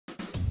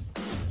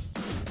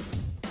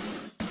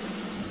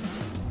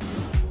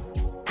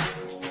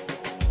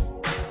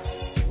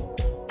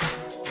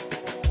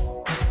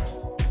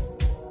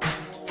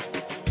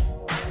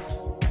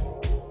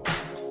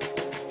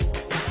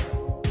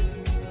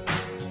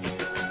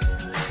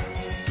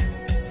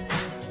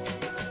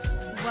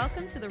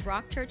Welcome to the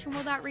Rock Church and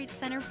World Outreach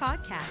Center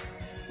podcast.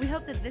 We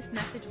hope that this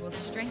message will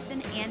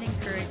strengthen and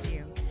encourage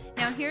you.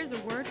 Now here's a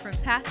word from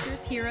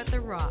pastors here at the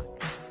Rock.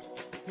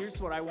 Here's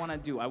what I want to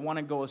do. I want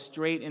to go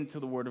straight into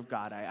the Word of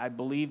God. I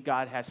believe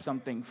God has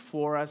something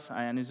for us,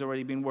 and He's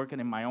already been working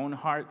in my own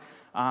heart.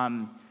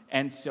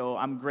 And so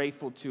I'm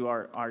grateful to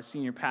our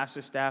senior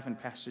pastor staff and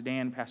Pastor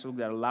Dan, Pastor Luke,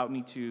 that allows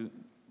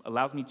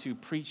me to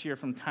preach here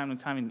from time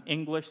to time in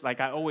English.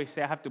 Like I always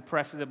say, I have to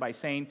preface it by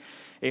saying,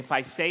 if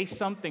I say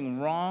something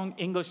wrong,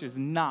 English is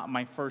not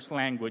my first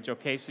language,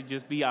 okay? So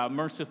just be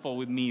merciful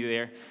with me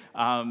there.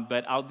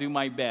 But I'll do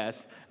my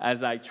best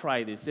as I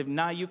try this. If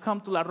not, you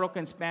come to La Roca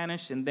in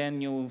Spanish, and then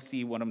you'll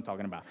see what I'm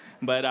talking about.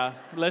 But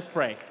let's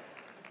pray.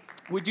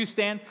 Would you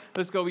stand?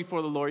 Let's go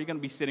before the Lord. You're going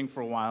to be sitting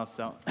for a while,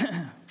 so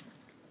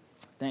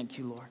thank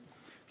you, Lord.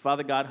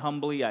 Father God,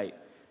 humbly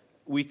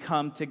we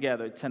come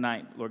together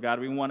tonight, Lord God.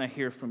 We want to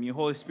hear from you.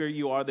 Holy Spirit,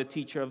 you are the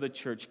teacher of the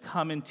church.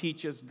 Come and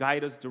teach us,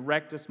 guide us,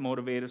 direct us,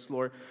 motivate us,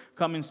 Lord.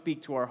 Come and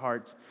speak to our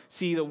hearts.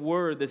 See,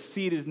 the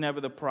seed is never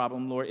the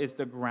problem, Lord. It's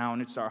the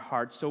ground. It's our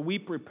hearts. So we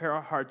prepare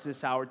our hearts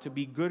this hour to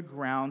be good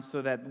ground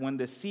so that when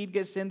the seed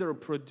gets in there, it'll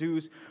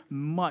produce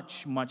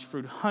much, much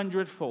fruit.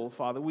 100-fold,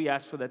 Father. We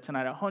ask for that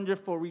tonight.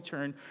 100-fold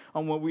return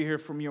on what we hear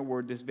from your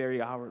word this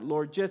very hour.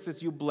 Lord, just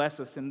as you bless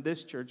us in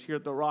this church here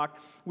at the Rock,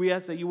 we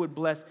ask that you would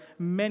bless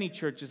many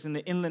churches in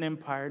the Inland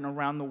Empire and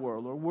around the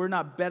world. Lord, we're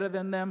not better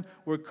than them.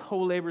 We're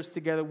co-laborers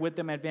together with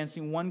them,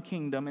 advancing one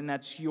kingdom, and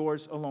that's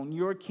yours alone.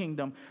 Your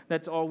kingdom,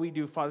 that's all we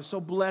do, Father. So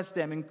bless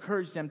them,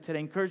 encourage them today.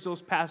 Encourage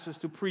those pastors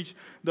to preach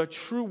the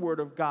true word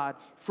of God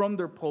from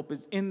their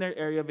pulpits in their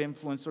area of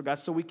influence, Lord God,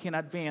 so we can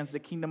advance the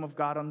kingdom of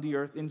God on the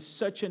earth in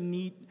such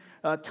a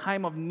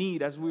time of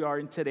need as we are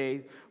in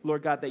today,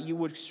 Lord God, that you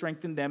would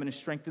strengthen them and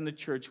strengthen the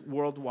church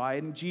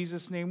worldwide. In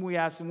Jesus' name we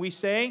ask, and we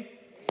say,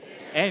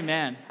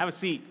 Amen. Have a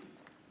seat.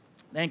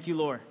 Thank you,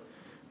 Lord.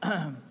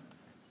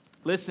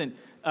 Listen,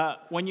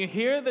 when you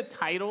hear the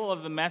title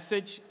of the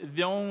message,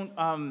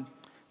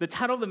 the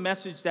title of the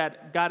message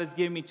that God has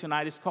given me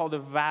tonight is called the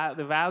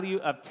Value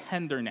of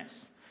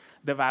Tenderness.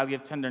 The value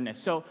of tenderness.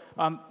 So,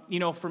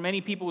 for many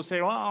people who say,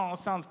 well, it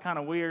sounds kind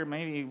of weird.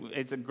 Maybe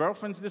it's a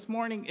girlfriend's this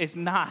morning. It's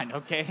not,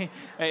 okay?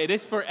 It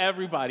is for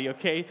everybody,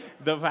 okay?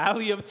 The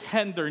value of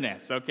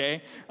tenderness,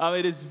 okay?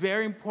 It is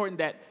very important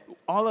that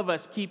all of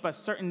us keep a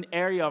certain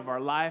area of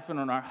our life and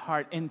on our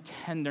heart in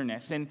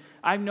tenderness. And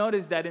I've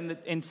noticed that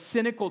in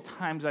cynical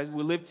times as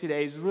we live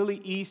today, it's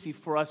really easy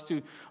for us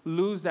to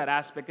lose that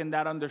aspect and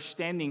that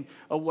understanding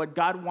of what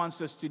God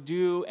wants us to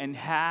do and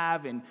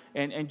have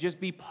and just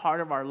be part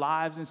of our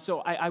lives. And so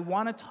I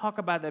want to talk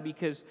about that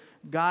because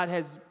God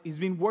He's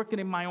been working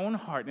in my own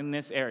heart in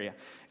this area.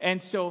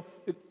 And so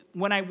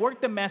when I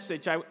worked the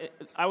message,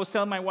 I was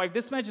telling my wife,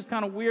 this message is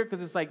kind of weird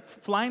because it's like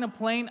flying a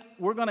plane.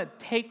 We're going to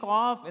take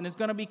off, and it's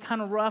going to be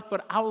kind of rough,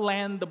 but I'll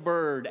land the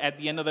bird at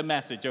the end of the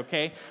message,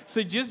 okay?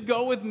 So just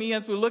go with me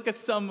as we look at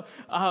some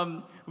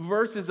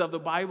verses of the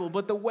Bible.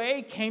 But the way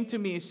it came to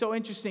me is so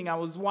interesting. I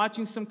was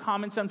watching some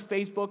comments on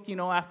Facebook,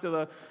 after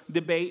the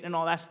debate and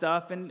all that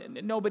stuff,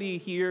 and nobody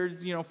here,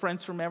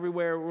 friends from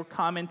everywhere were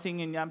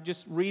commenting, and I'm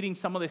just reading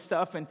some of this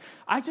stuff, and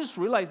I just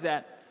realized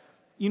that,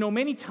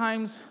 many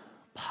times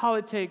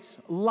politics,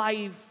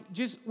 life,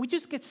 we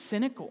just get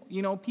cynical.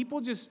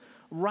 People just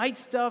write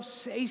stuff,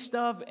 say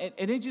stuff,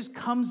 and it just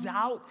comes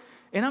out.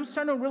 And I'm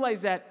starting to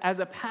realize that as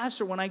a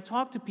pastor, when I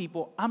talk to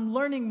people, I'm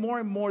learning more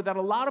and more that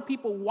a lot of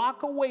people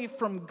walk away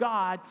from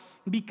God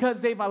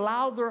because they've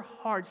allowed their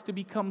hearts to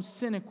become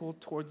cynical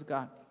towards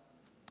God.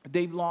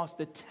 They've lost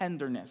the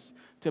tenderness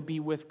to be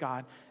with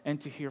God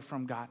and to hear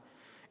from God.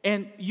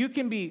 And you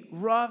can be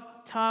rough,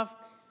 tough,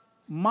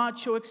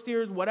 macho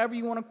exteriors, whatever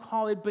you want to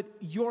call it, but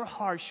your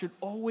heart should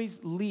always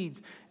lead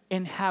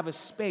and have a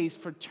space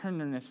for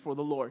tenderness for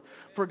the Lord,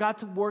 for God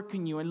to work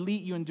in you and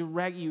lead you and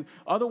direct you.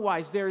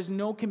 Otherwise, there is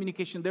no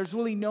communication. There's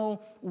really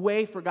no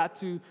way for God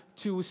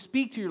to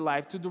speak to your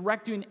life, to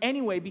direct you in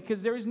any way,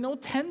 because there is no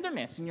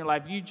tenderness in your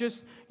life.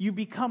 You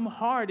become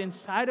hard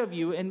inside of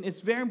you, and it's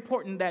very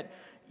important that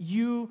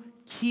you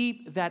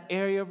keep that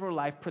area of your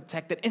life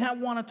protected. And I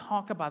want to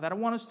talk about that. I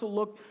want us to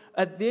look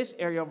at this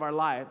area of our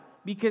life,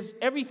 because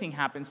everything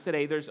happens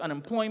today. There's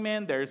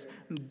unemployment, there's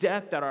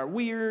death that are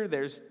weird,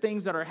 there's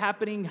things that are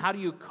happening. How do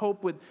you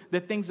cope with the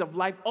things of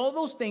life? All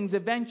those things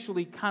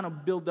eventually kind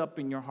of build up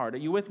in your heart. Are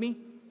you with me?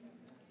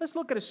 Let's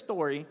look at a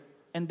story,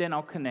 and then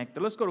I'll connect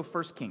it. Let's go to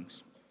 1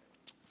 Kings.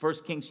 1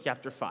 Kings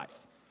chapter 5.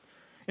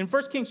 In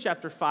 1 Kings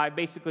chapter 5,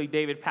 basically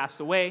David passed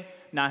away.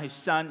 Now his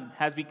son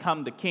has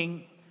become the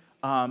king.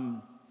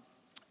 And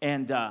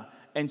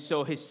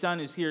so his son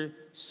is here.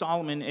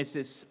 Solomon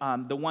is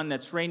the one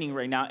that's reigning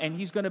right now, and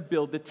he's going to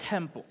build the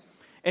temple.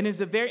 And it's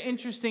a very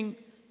interesting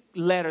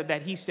letter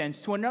that he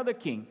sends to another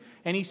king.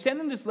 And he's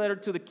sending this letter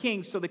to the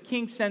king, so the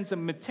king sends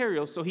him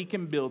material so he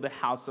can build the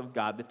house of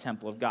God, the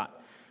temple of God.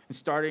 And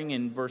starting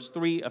in verse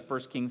 3 of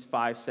 1 Kings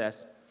 5 says,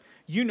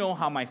 "You know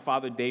how my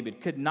father David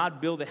could not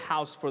build a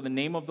house for the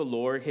name of the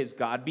Lord his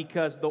God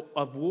because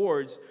of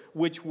wars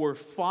which were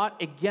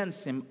fought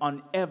against him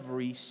on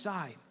every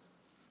side.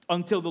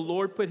 until the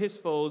Lord put his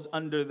foes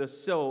under the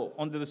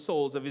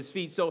soles of his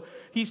feet. So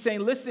he's saying,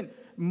 listen,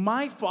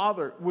 my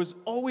father was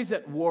always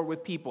at war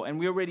with people, and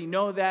we already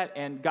know that,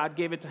 and God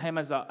gave it to him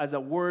as a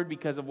word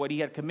because of what he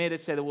had committed,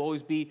 said there will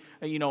always be,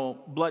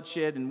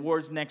 bloodshed and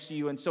wars next to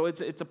you, and so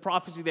it's a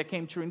prophecy that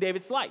came true in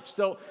David's life.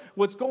 So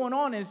what's going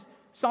on is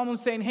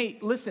Solomon's saying, hey,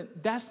 listen,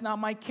 that's not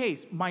my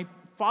case. My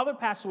father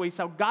passed away,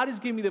 so God has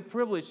given me the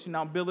privilege to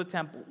now build a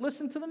temple.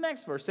 Listen to the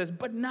next verse. It says,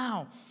 but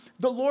now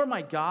the Lord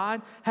my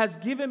God has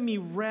given me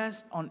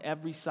rest on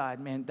every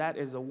side. Man, that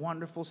is a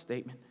wonderful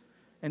statement.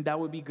 And that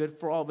would be good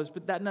for all of us,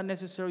 but that's not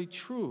necessarily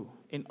true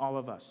in all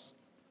of us.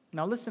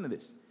 Now listen to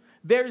this.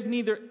 There is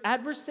neither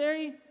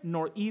adversary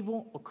nor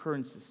evil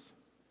occurrence.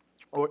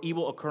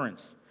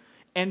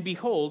 And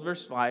behold,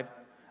 verse 5,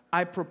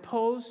 I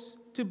propose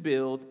to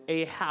build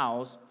a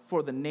house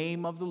for the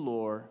name of the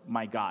Lord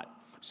my God.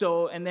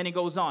 So, and then it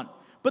goes on.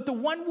 But the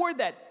one word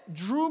that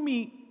drew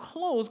me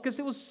close, because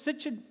it was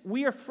such a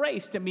weird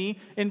phrase to me,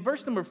 in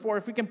verse number 4,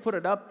 if we can put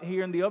it up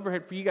here in the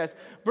overhead for you guys.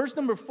 Verse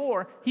number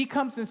 4, he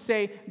comes and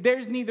say,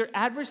 there's neither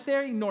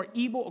adversary nor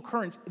evil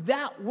occurrence.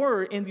 That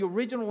word in the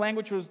original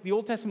language, was the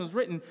Old Testament was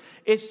written,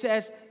 it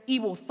says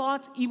evil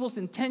thoughts, evil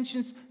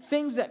intentions,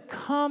 things that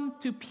come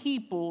to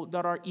people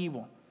that are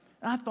evil.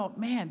 And I thought,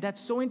 man,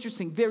 that's so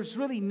interesting. There's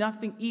really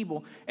nothing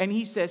evil. And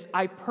he says,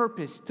 I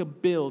purpose to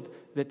build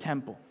the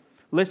temple.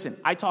 Listen,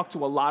 I talk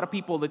to a lot of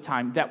people all the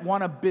time that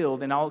want to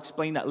build, and I'll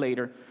explain that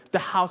later, the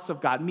house of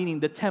God, meaning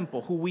the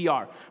temple, who we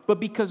are. But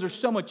because there's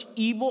so much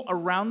evil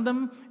around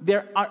them,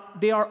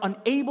 they are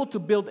unable to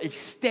build a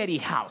steady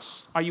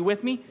house. Are you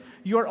with me?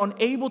 You're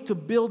unable to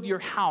build your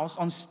house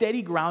on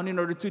steady ground in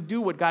order to do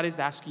what God is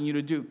asking you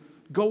to do.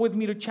 Go with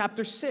me to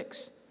chapter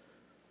 6,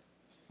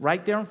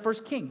 right there in 1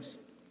 Kings.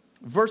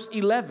 Verse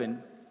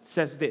 11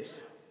 says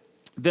this,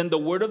 then the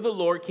word of the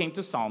Lord came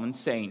to Solomon,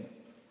 saying,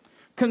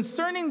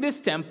 concerning this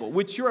temple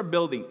which you are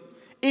building,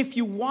 if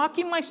you walk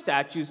in my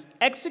statutes,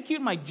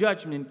 execute my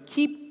judgment,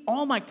 keep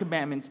all my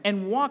commandments,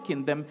 and walk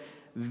in them,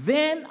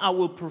 then I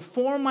will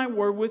perform my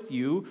word with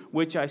you,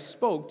 which I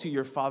spoke to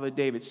your father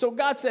David. So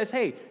God says,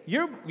 hey,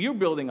 you're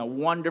building a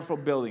wonderful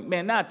building.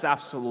 Man, that's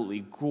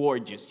absolutely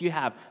gorgeous. You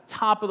have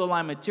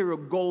top-of-the-line material,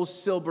 gold,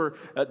 silver,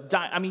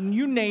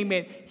 you name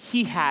it,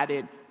 he had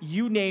it.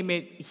 You name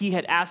it, he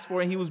had asked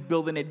for it. He was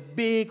building it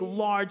big,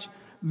 large,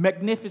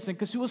 magnificent,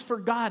 because it was for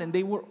God, and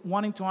they were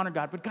wanting to honor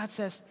God. But God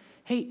says,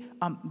 hey,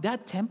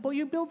 that temple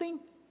you're building,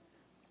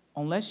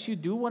 unless you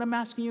do what I'm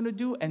asking you to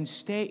do and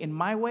stay in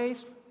my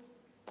ways,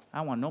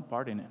 I want no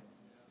part in it.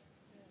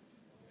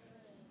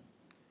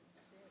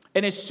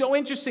 And it's so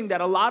interesting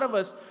that a lot of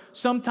us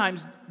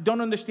sometimes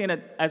don't understand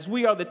that as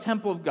we are the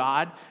temple of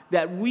God,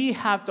 that we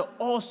have to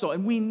also,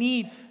 and we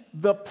need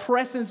the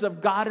presence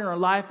of God in our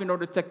life in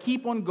order to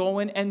keep on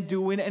going and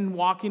doing and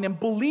walking and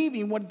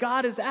believing what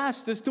God has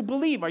asked us to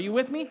believe. Are you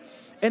with me?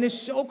 And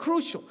it's so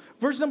crucial.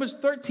 Verse number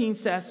 13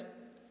 says,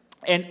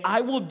 and I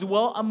will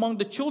dwell among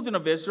the children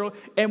of Israel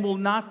and will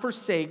not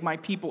forsake my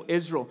people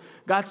Israel.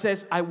 God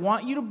says, I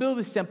want you to build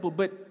this temple,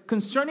 but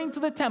concerning to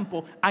the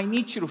temple, I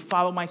need you to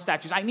follow my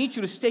statutes. I need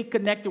you to stay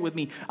connected with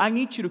me. I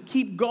need you to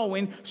keep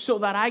going so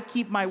that I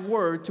keep my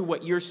word to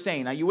what you're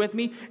saying. Are you with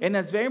me? And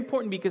that's very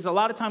important because a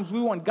lot of times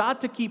we want God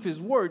to keep his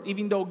word,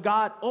 even though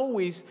God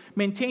always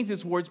maintains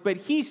his words. But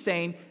he's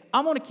saying,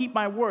 I'm going to keep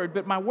my word,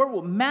 but my word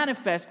will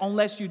manifest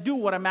unless you do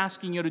what I'm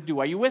asking you to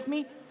do. Are you with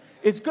me?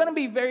 It's going to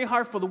be very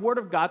hard for the word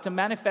of God to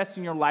manifest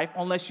in your life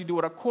unless you do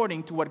it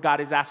according to what God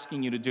is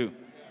asking you to do.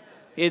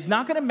 It's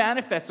not going to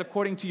manifest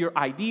according to your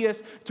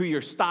ideas, to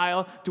your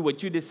style, to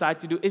what you decide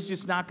to do. It's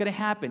just not going to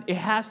happen. It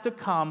has to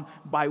come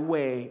by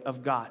way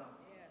of God.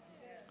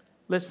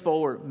 Let's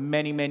forward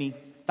many, many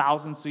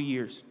thousands of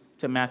years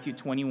to Matthew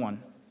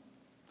 21.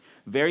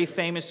 Very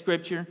famous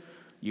scripture.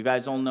 You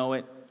guys all know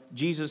it.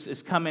 Jesus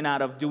is coming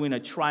out of doing a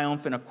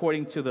triumphant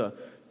according to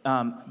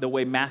the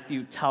way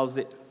Matthew tells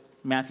it.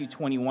 Matthew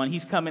 21.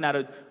 He's coming out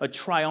of a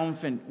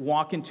triumphant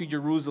walk into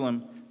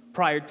Jerusalem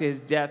prior to his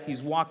death.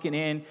 He's walking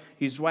in.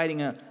 He's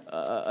riding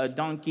a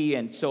donkey.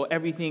 And so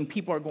everything,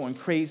 people are going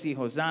crazy.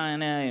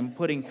 Hosanna and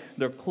putting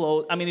their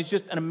clothes. I mean, it's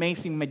just an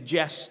amazing,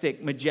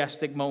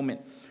 majestic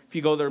moment. If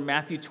you go there,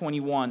 Matthew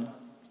 21.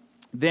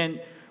 Then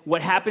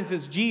what happens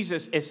is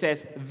Jesus, it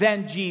says,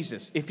 then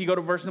Jesus. If you go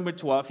to verse number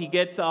 12, he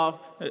gets off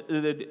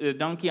the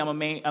donkey,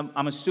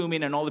 I'm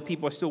assuming, and all the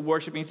people are still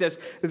worshiping. He says,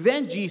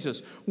 then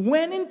Jesus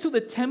went into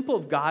the temple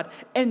of God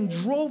and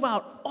drove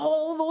out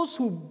all those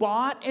who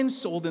bought and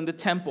sold in the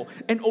temple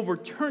and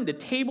overturned the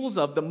tables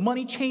of the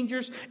money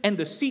changers and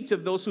the seats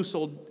of those who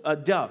sold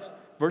doves.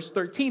 Verse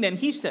 13, and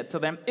he said to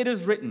them, it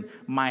is written,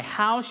 my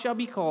house shall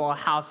be called a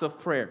house of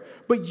prayer,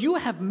 but you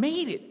have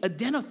made it a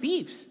den of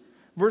thieves.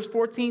 Verse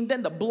 14,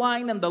 then the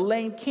blind and the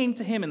lame came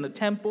to him in the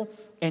temple,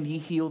 and he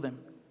healed them.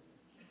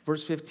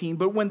 Verse 15,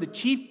 but when the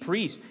chief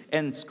priests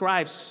and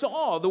scribes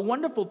saw the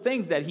wonderful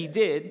things that he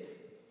did,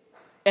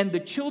 and the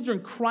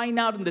children crying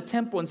out in the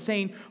temple and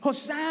saying,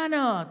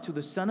 Hosanna to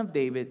the Son of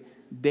David,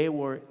 they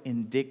were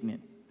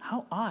indignant.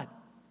 How odd.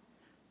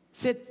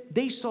 Said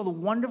they saw the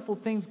wonderful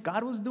things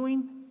God was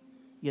doing,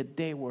 yet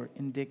they were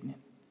indignant.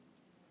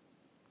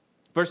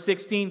 Verse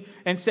 16,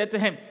 and said to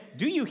him,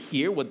 do you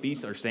hear what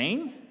these are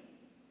saying?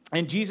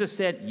 And Jesus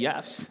said,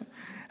 yes.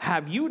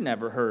 Have you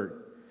never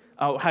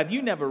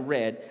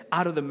read,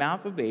 out of the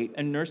mouth of babes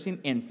and nursing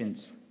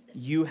infants,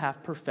 you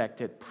have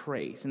perfected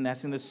praise. And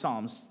that's in the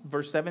Psalms.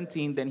 Verse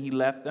 17, then he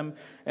left them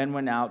and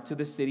went out to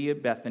the city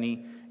of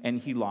Bethany, and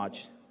he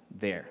lodged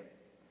there.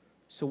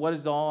 So what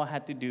does all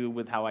had to do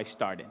with how I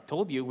started?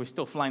 Told you, we're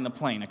still flying the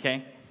plane,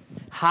 okay?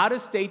 How to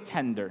stay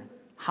tender.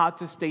 How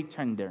to stay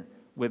tender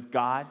with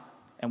God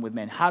and with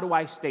men. How do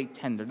I stay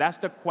tender? That's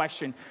the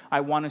question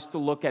I want us to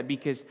look at,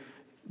 because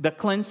the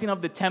cleansing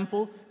of the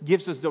temple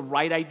gives us the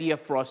right idea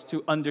for us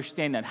to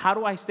understand that. How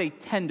do I stay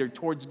tender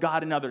towards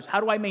God and others?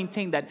 How do I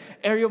maintain that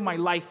area of my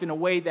life in a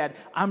way that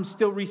I'm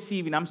still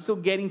receiving, I'm still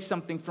getting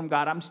something from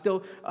God, I'm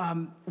still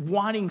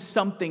wanting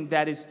something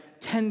that is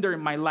tender in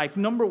my life?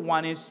 Number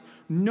one is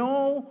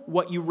know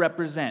what you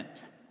represent.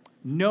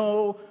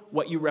 Know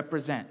what you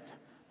represent.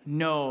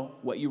 Know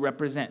what you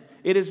represent.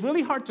 It is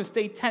really hard to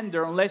stay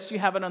tender unless you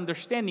have an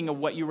understanding of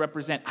what you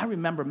represent. I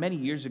remember many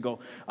years ago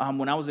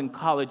when I was in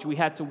college, we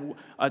had to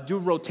do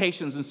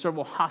rotations in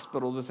several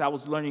hospitals as I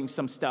was learning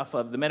some stuff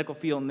of the medical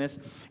field and this.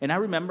 And I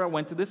remember I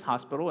went to this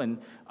hospital,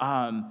 and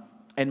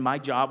my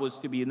job was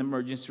to be in the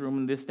emergency room,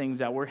 and these things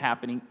that were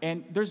happening.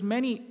 And there's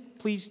many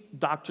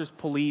doctors,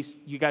 police,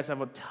 you guys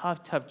have a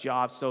tough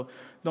job, so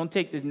don't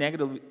take this in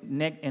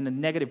a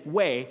negative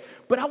way.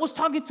 But I was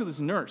talking to this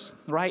nurse,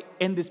 right?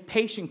 And this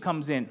patient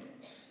comes in.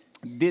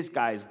 This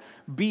guy's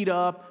beat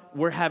up.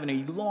 We're having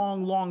a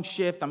long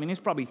shift. I mean, it's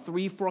probably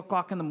 3, 4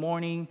 o'clock in the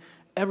morning.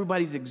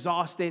 Everybody's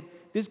exhausted.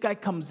 This guy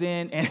comes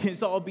in, and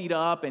he's all beat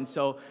up. And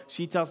so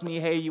she tells me,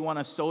 hey, you want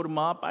to soda him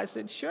up? I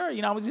said, sure.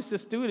 I was just a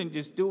student.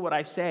 Just do what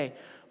I say.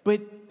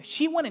 But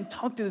she went and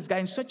talked to this guy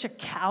in such a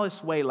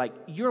callous way, like,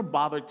 you're a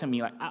bother to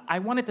me. Like, I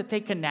wanted to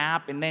take a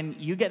nap, and then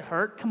you get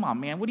hurt? Come on,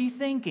 man, what are you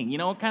thinking?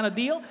 Kind of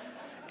deal?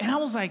 And I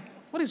was like,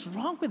 what is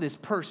wrong with this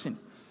person?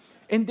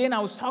 And then I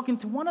was talking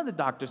to one of the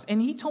doctors, and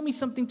he told me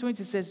something to him.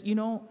 He says,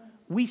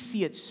 we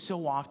see it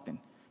so often.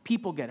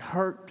 People get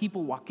hurt.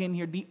 People walk in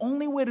here. The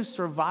only way to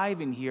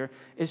survive in here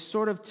is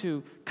sort of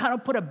to kind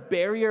of put a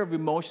barrier of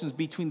emotions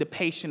between the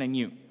patient and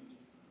you.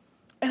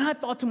 And I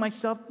thought to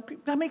myself,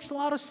 that makes a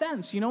lot of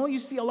sense. You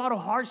see a lot of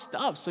hard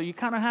stuff, so you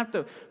kind of have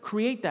to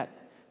create that.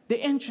 The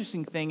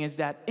interesting thing is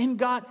that in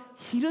God,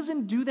 He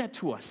doesn't do that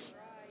to us.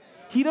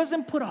 He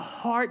doesn't put a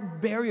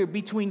hard barrier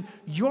between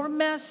your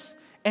mess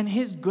and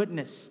His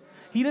goodness.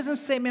 He doesn't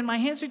say, man, my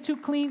hands are too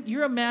clean.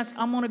 You're a mess.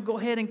 I'm going to go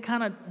ahead and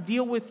kind of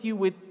deal with you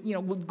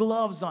with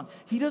gloves on.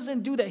 He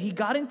doesn't do that. He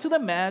got into the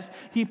mess.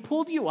 He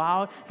pulled you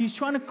out. He's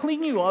trying to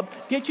clean you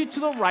up, get you to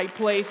the right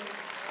place.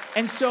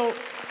 And so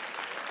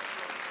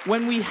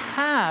when we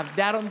have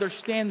that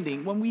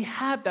understanding, when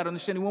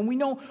we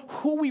know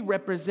who we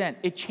represent,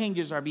 it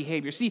changes our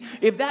behavior. See,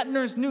 if that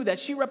nurse knew that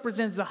she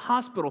represents the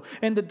hospital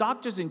and the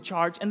doctor's in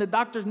charge, and the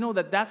doctors know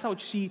that that's how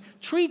she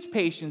treats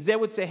patients, they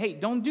would say, hey,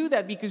 don't do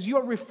that, because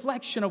you're a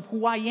reflection of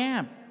who I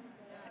am.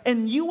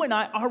 And you and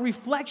I are a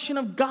reflection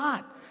of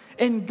God.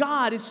 And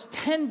God is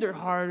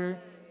tender-hearted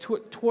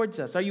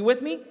towards us. Are you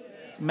with me?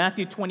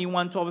 Matthew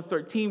 21, 12 to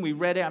 13, we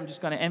read it. I'm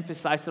just going to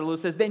emphasize it a little.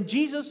 It says, then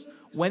Jesus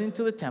went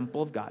into the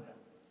temple of God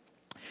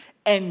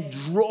and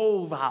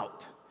drove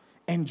out.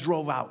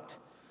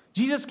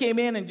 Jesus came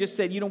in and just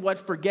said, you know what,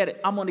 forget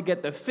it. I'm going to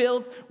get the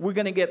filth. We're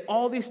going to get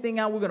all this thing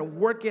out. We're going to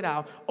work it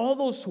out. All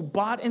those who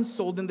bought and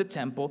sold in the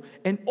temple,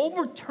 and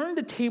overturned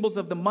the tables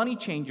of the money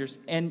changers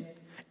and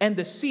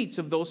the seats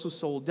of those who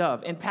sold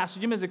doves. And Pastor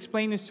Jim has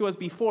explained this to us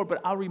before, but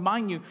I'll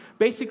remind you,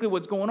 basically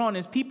what's going on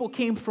is people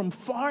came from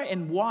far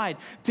and wide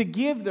to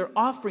give their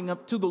offering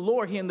up to the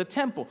Lord here in the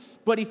temple.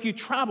 But if you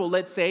travel,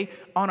 let's say,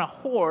 on a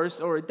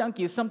horse or a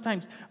donkey,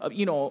 sometimes,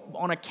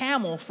 on a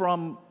camel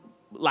from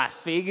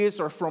Las Vegas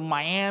or from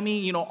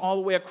Miami, all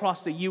the way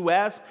across the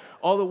U.S.,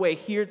 all the way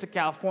here to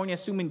California,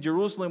 assuming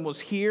Jerusalem was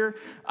here.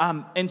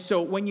 And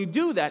so when you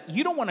do that,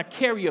 you don't want to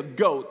carry a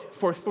goat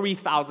for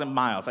 3,000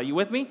 miles. Are you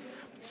with me?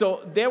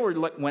 So they were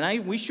like,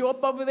 we show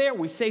up over there,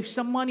 we save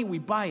some money, we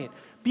buy it.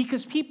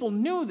 Because people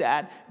knew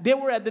that. They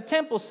were at the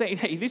temple saying,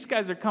 hey, these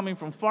guys are coming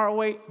from far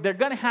away. They're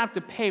going to have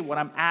to pay what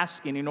I'm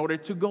asking in order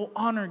to go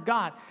honor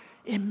God.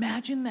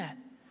 Imagine that.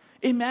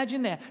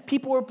 Imagine that.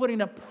 People were putting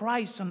a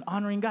price on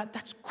honoring God.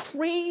 That's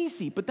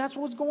crazy, but that's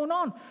what's going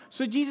on.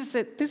 So Jesus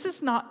said, this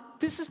is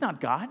not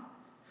God.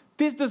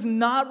 This does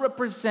not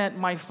represent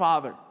my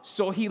Father.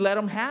 So He let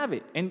them have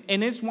it. And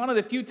it's one of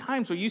the few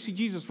times where you see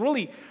Jesus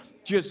really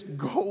just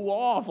go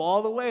off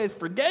all the way,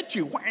 forget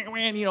you,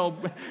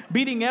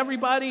 beating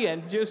everybody,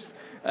 and just,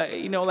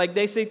 like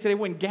they say today,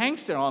 went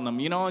gangster on them,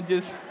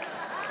 just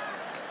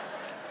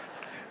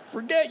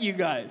forget you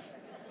guys.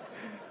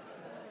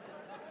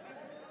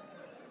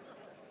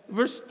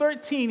 Verse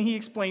 13, he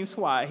explains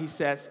why. He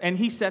says, and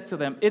he said to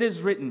them, it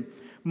is written,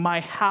 my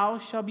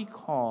house shall be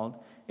called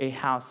a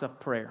house of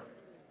prayer.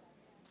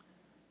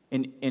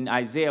 In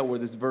Isaiah, where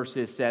this verse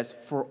is, says,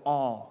 for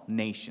all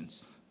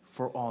nations.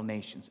 For all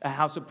nations. A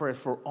house of prayer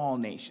for all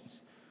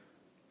nations.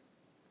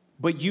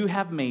 But you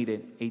have made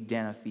it a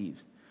den of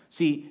thieves.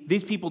 See,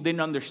 these people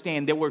didn't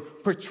understand. They were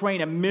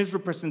portraying a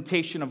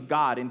misrepresentation of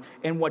God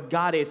and what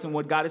God is and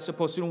what God is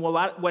supposed to do.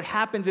 And what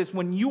happens is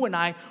when you and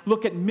I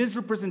look at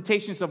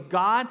misrepresentations of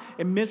God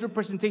and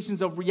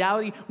misrepresentations of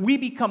reality, we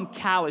become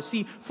callous.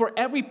 See, for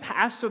every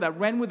pastor that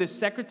ran with his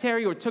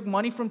secretary or took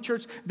money from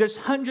church, there's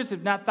hundreds,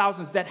 if not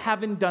thousands, that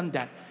haven't done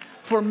that.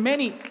 For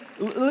many,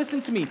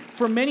 listen to me,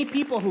 for many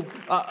people who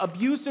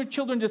abuse their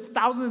children, there's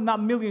thousands, if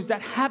not millions,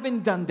 that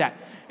haven't done that.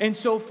 And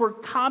so for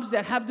cops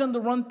that have done the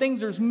wrong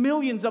things, there's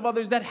millions of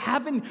others that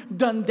haven't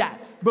done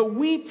that. But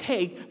we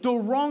take the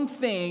wrong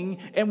thing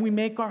and we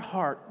make our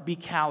heart be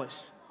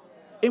callous.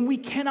 And we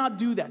cannot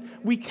do that.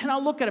 We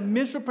cannot look at a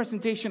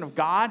misrepresentation of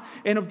God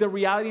and of the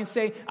reality and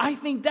say, I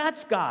think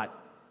that's God.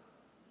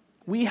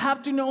 We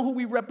have to know who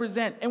we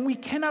represent. And we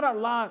cannot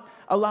allow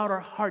our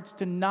hearts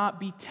to not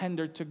be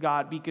tender to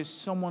God because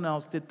someone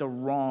else did the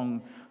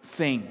wrong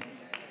thing.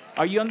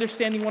 Are you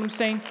understanding what I'm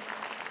saying?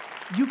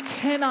 You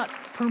cannot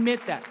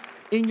permit that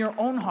in your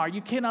own heart.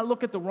 You cannot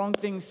look at the wrong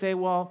thing and say,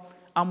 well,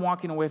 I'm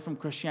walking away from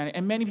Christianity.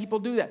 And many people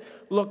do that.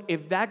 Look,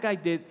 if that guy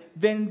did,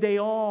 then they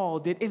all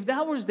did. If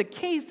that was the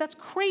case, that's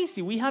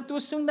crazy. We have to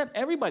assume that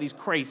everybody's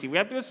crazy. We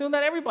have to assume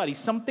that everybody's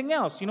something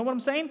else. You know what I'm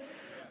saying?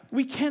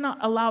 We cannot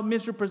allow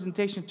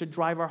misrepresentation to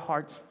drive our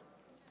hearts.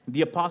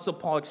 The Apostle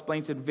Paul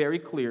explains it very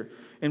clear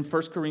in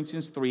 1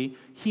 Corinthians 3.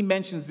 He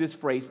mentions this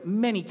phrase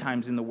many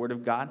times in the Word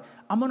of God.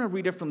 I'm going to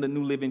read it from the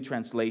New Living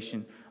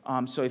Translation.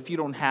 So if you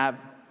don't have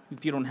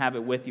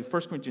it with you,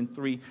 1 Corinthians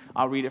 3,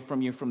 I'll read it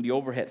from you from the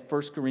overhead.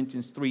 1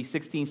 Corinthians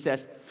 3:16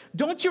 says,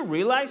 don't you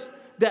realize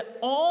that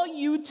all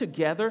you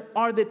together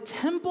are the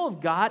temple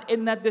of God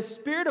and that the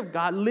Spirit of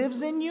God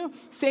lives in you?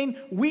 Saying,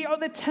 we are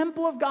the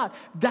temple of God.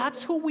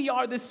 That's who we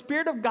are. The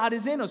Spirit of God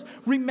is in us.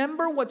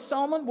 Remember what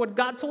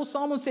God told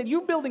Solomon, said,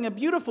 you're building a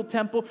beautiful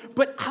temple,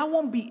 but I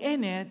won't be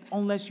in it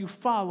unless you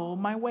follow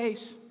my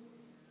ways.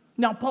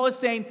 Now, Paul is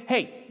saying,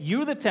 hey,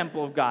 you're the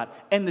temple of God,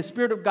 and the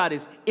Spirit of God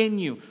is in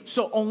you.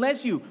 So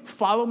unless you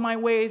follow my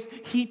ways,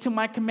 heed to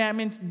my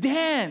commandments,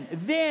 then,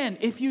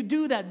 if you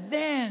do that,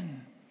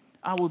 then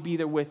I will be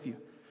there with you.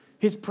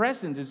 His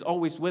presence is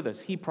always with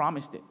us. He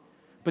promised it.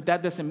 But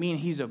that doesn't mean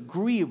he's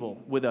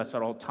agreeable with us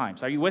at all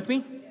times. Are you with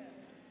me?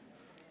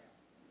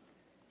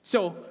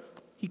 So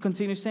he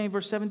continues saying,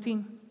 verse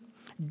 17,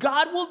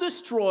 God will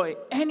destroy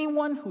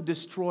anyone who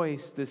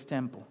destroys this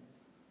temple.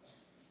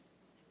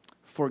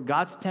 For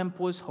God's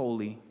temple is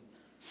holy.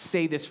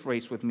 Say this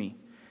phrase with me.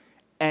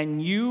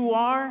 And you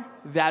are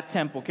that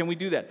temple. Can we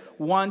do that?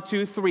 1,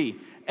 2, 3.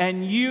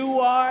 And you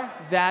are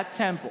that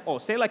temple. Oh,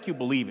 say it like you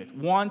believe it.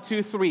 1,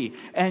 2, 3.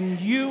 And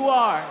you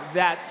are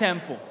that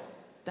temple.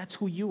 That's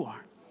who you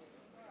are.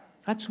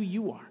 That's who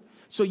you are.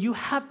 So you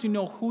have to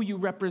know who you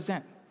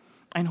represent.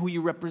 And who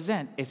you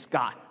represent is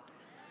God.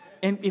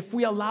 And if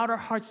we allowed our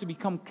hearts to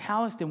become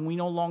callous, then we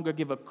no longer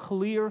give a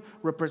clear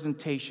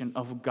representation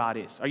of who God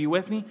is. Are you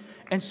with me?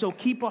 And so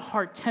keep a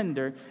heart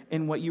tender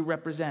in what you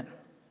represent.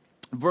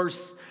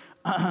 Verse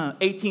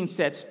 18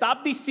 said,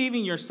 stop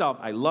deceiving yourself.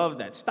 I love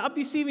that. Stop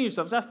deceiving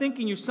yourself. Stop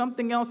thinking you're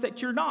something else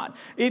that you're not.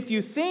 If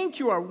you think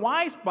you are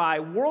wise by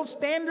world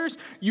standards,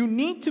 you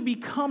need to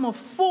become a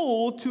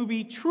fool to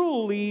be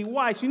truly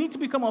wise. You need to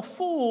become a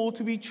fool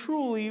to be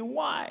truly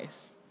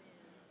wise.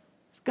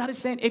 God is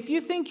saying, if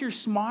you think you're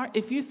smart,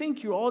 if you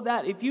think you're all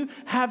that, if you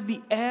have the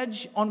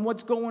edge on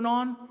what's going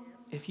on,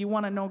 if you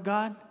want to know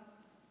God,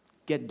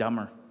 get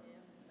dumber.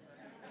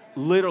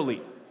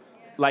 Literally,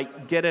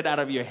 like get it out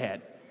of your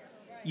head.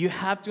 You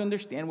have to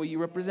understand what you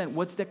represent.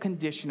 What's the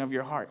condition of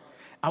your heart?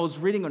 I was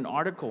reading an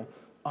article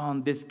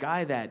on this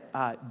guy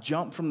that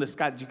jumped from the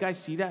sky. Did you guys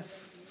see that?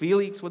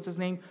 Felix, what's his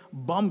name?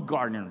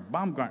 Baumgartner,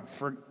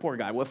 poor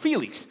guy. Well,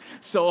 Felix.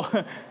 So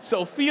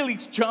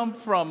Felix jumped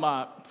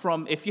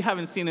from, if you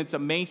haven't seen it, it's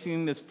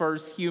amazing, this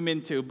first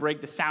human to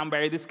break the sound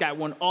barrier. This guy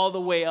went all the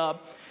way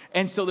up.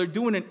 And so they're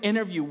doing an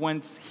interview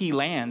once he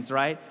lands,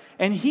 right?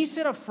 And he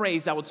said a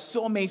phrase that was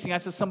so amazing. I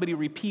saw somebody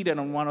repeat it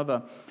on one of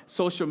the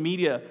social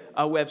media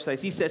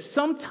websites. He says,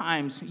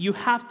 sometimes you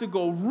have to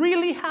go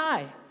really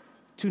high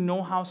to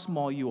know how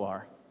small you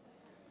are.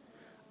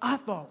 I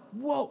thought,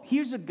 whoa,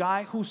 here's a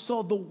guy who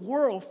saw the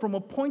world from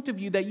a point of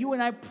view that you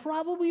and I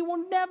probably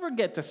will never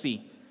get to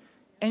see.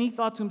 And he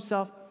thought to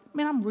himself,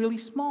 man, I'm really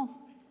small.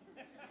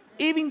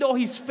 Even though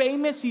he's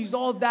famous, he's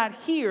all that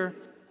here,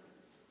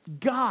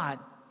 God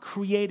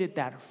created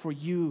that for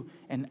you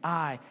and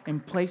I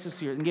and placed us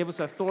here and gave us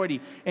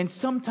authority. And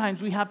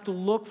sometimes we have to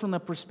look from the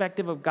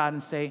perspective of God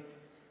and say,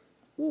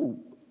 ooh,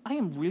 I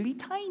am really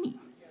tiny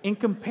in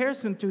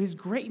comparison to his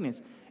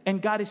greatness.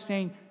 And God is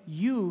saying,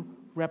 you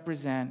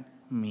represent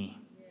me.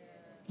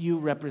 You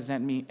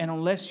represent me. And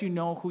unless you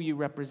know who you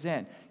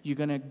represent, you're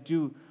going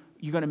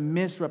to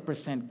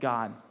misrepresent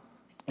God,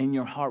 and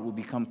your heart will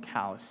become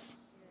callous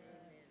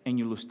and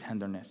you lose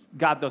tenderness.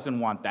 God doesn't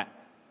want that.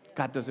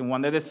 God doesn't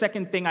want that. The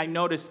second thing I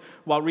noticed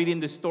while reading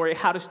this story,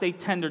 how to stay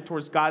tender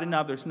towards God and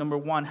others. Number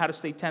one, how to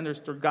stay tender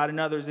towards God and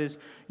others is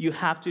you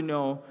have to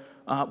know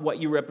what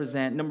you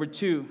represent. Number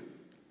two,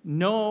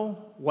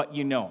 know what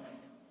you know.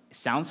 It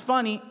sounds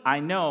funny,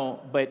 I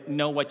know, but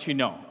know what you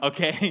know,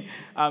 okay?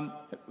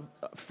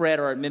 Fred,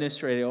 our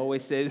administrator,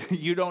 always says,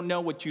 you don't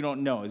know what you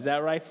don't know. Is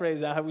that right, Fred? Is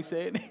that how we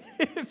say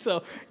it?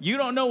 So you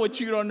don't know what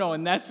you don't know,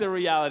 and that's the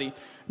reality.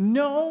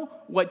 Know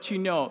what you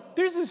know.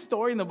 There's a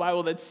story in the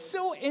Bible that's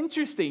so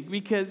interesting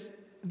because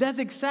that's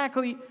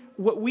exactly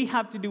what we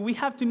have to do. We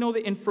have to know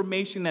the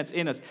information that's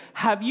in us.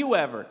 Have you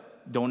ever,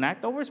 don't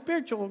act over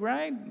spiritual,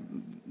 right?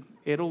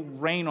 It'll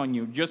rain on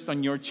you, just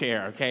on your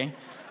chair, okay?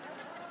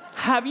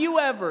 Have you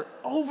ever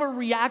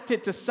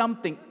overreacted to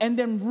something and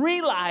then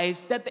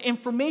realized that the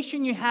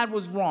information you had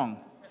was wrong?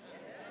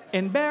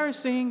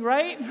 Embarrassing,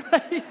 right?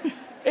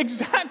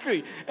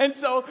 Exactly. And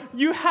so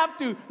you have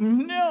to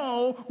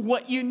know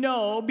what you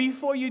know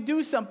before you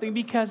do something,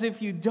 because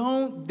if you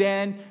don't,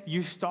 then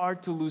you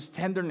start to lose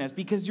tenderness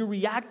because you're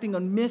reacting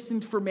on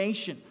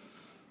misinformation.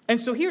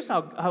 And so here's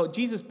how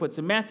Jesus puts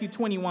it. Matthew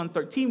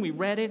 21:13, we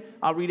read it.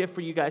 I'll read it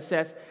for you guys. It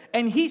says,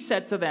 and he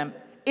said to them,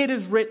 it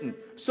is written.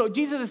 So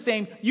Jesus is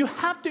saying, you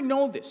have to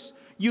know this.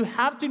 You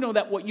have to know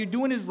that what you're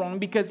doing is wrong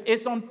because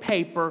it's on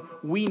paper.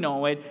 We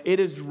know it. It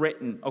is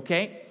written,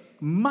 okay?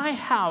 My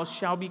house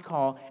shall be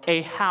called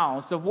a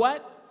house of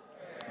what?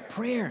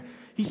 Prayer.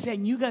 He's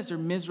saying you guys are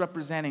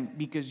misrepresenting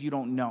because you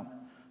don't know.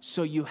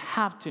 So you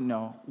have to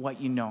know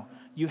what you know.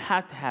 You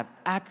have to have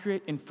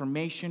accurate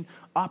information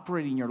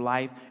operating in your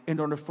life in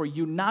order for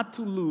you not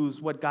to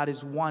lose what God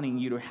is wanting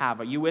you to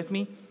have. Are you with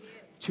me?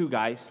 Two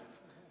guys,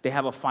 they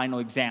have a final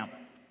exam.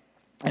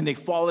 And they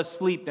fall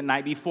asleep the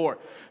night before.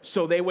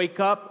 So they wake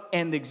up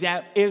and the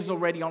exam is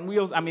already on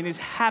wheels. I mean, it's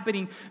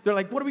happening. They're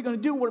like, what are we going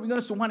to do? What are we going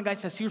to do? So one guy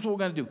says, here's what we're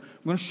going to do.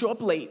 We're going to show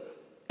up late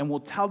and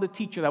we'll tell the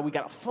teacher that we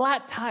got a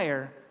flat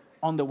tire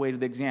on the way to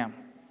the exam.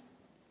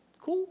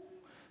 Cool.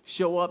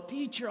 Show up,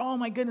 teacher, oh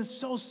my goodness,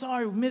 so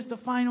sorry, we missed the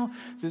final.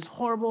 This is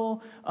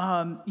horrible.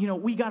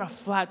 We got a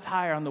flat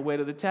tire on the way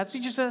to the test.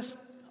 Teacher says,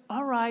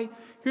 all right,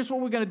 here's what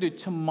we're going to do.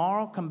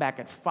 Tomorrow, come back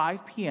at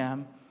 5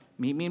 p.m.,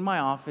 meet me in my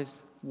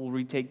office. We'll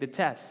retake the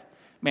test.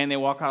 Man, they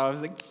walk out. I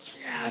was like,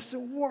 yes, it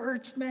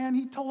works, man.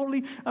 He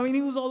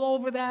was all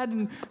over that.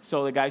 And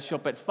so the guys show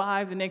up at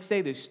 5 the next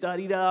day. They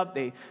studied up.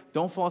 They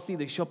don't fall asleep.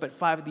 They show up at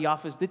 5 at the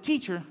office. The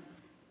teacher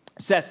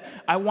says,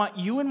 I want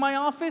you in my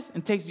office,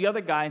 and takes the other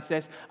guy and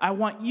says, I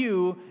want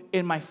you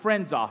in my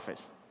friend's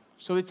office.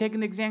 So they're taking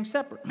the exam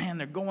separate. Man,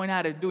 they're going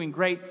at it, doing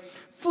great.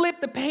 Flip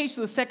the page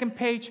to the second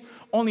page.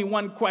 Only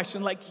one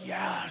question, like,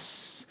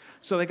 yes.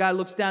 So the guy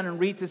looks down and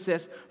reads. It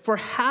says, for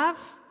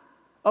half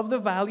of the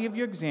value of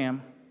your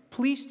exam,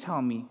 please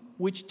tell me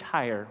which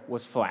tire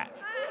was flat.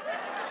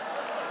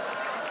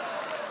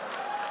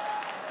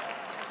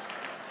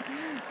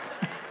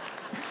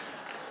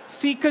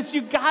 See, because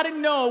you got to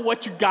know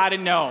what you got to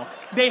know.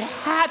 They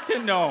had to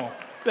know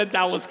that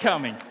that was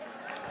coming.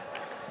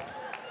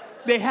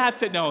 They had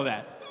to know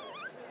that.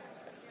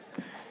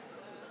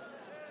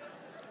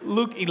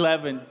 Luke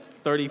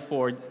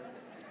 11:34.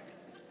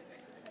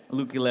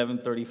 Luke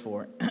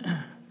 11:34.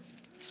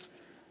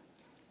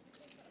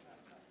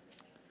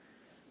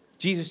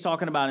 Jesus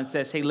talking about it and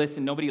says, hey,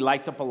 listen, nobody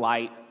lights up a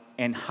light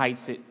and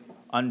hides it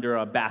under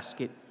a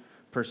basket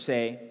per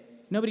se.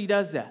 Nobody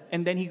does that.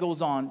 And then he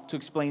goes on to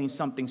explaining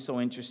something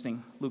so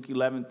interesting. Luke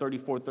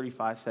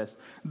 11:34-35 says,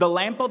 the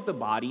lamp of the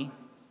body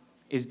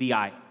is the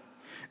eye.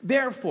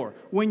 Therefore,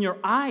 when your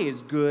eye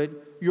is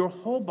good, your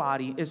whole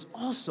body is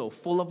also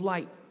full of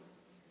light.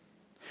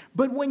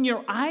 But when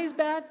your eye is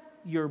bad,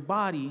 your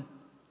body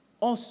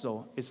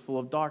also is full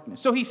of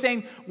darkness. So he's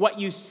saying what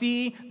you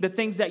see, the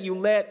things that you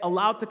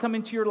allow to come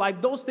into your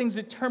life, those things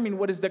determine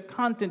what is the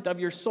content of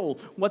your soul,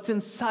 what's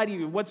inside of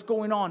you, what's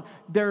going on.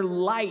 They're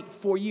light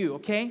for you,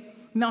 okay?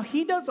 Now,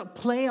 he does a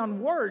play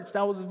on words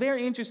that was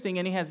very interesting,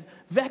 and he has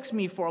vexed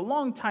me for a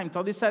long time, so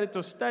I decided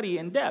to study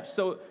in depth.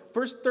 So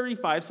verse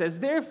 35 says,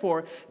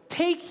 therefore,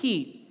 take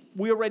heed.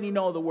 We already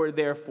know the word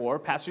therefore.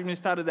 Pastor even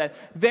started that.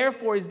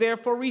 Therefore is there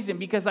for a reason.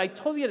 Because I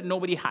told you that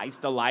nobody hides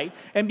the light.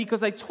 And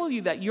because I told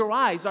you that your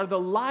eyes are the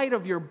light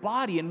of your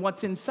body and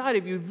what's inside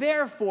of you.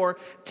 Therefore,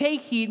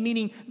 take heed,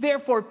 meaning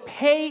therefore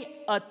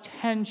pay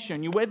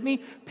attention. You with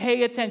me?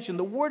 Pay attention.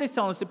 The word is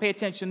telling us to pay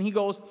attention. He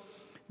goes,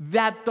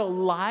 that the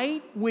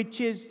light which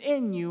is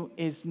in you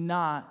is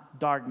not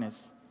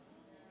darkness.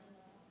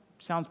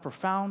 Sounds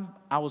profound.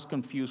 I was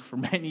confused for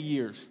many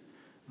years.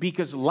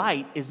 Because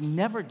light is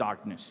never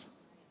darkness.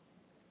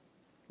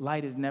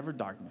 Light is never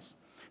darkness.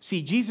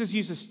 See, Jesus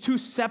uses two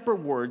separate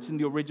words in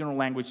the original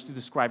language to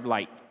describe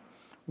light.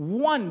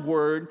 One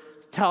word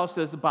tells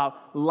us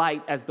about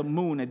light as the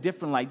moon, a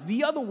different light.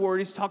 The other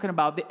word is talking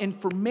about the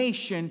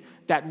information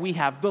that we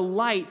have, the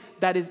light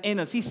that is in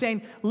us. He's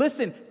saying,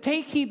 listen,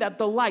 take heed that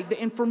the light,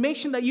 the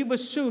information that you've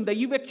assumed, that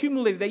you've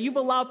accumulated, that you've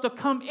allowed to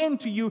come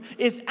into you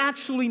is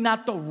actually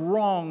not the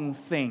wrong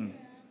thing.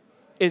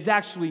 Is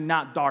actually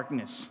not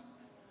darkness.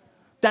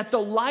 That the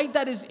light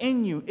that is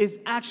in you is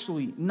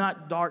actually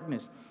not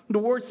darkness. The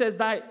word says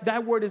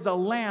that word is a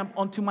lamp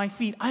unto my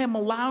feet. I am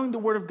allowing the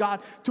word of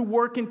God to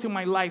work into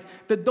my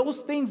life. That those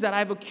things that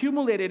I've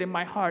accumulated in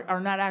my heart are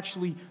not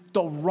actually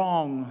the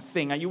wrong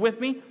thing. Are you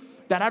with me?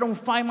 That I don't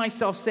find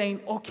myself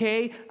saying,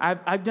 okay,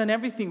 I've done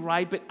everything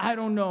right, but I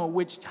don't know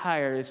which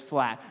tire is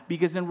flat.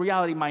 Because in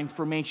reality, my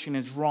information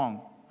is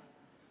wrong.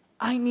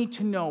 I need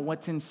to know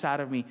what's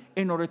inside of me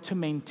in order to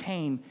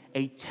maintain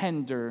a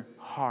tender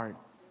heart.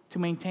 To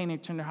maintain a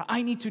tender heart.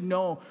 I need to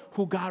know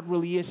who God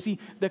really is. See,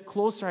 the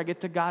closer I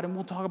get to God, and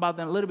we'll talk about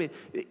that in a little bit,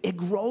 it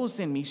grows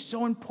in me.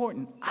 So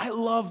important. I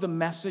love the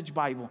Message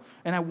Bible.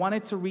 And I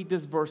wanted to read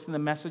this verse in the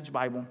Message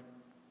Bible.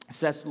 It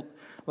says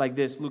like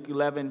this, Luke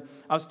 11.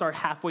 I'll start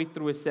halfway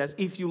through. It says,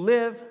 if you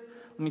live,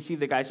 let me see if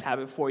the guys have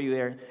it for you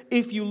there.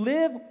 If you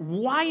live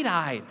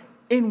wide-eyed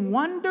in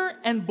wonder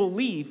and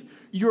belief,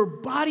 your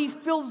body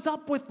fills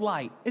up with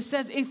light. It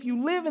says if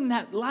you live in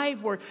that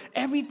life where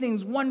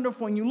everything's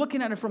wonderful and you're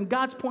looking at it from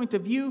God's point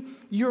of view,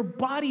 your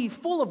body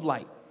full of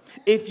light.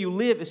 If you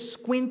live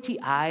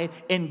squinty-eyed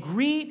in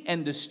greed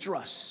and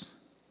distrust,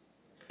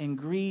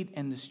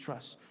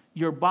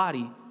 your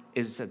body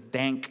is a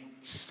dank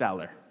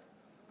cellar.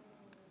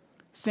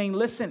 Saying,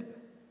 listen,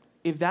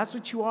 if that's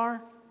what you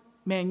are,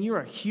 man, you're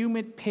a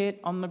humid pit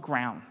on the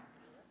ground.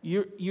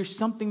 You're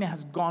something that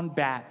has gone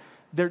bad.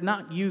 They're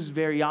not used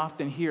very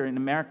often here in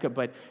America,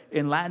 but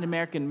in Latin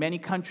America, in many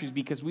countries,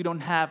 because we don't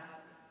have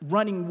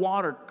running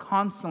water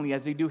constantly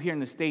as they do here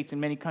in the States in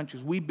many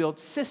countries, we build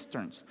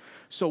cisterns.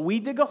 So we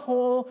dig a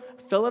hole,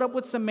 fill it up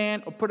with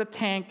cement, or put a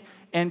tank,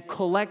 and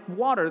collect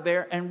water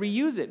there and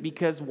reuse it,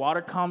 because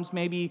water comes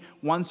maybe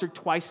once or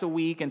twice a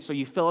week, and so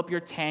you fill up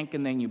your tank,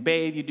 and then you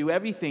bathe, you do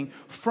everything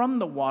from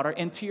the water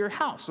into your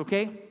house,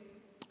 okay?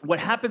 What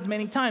happens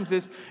many times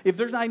is if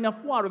there's not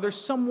enough water, there's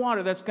some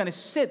water that's going to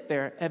sit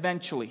there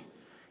eventually.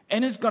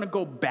 And it's going to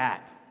go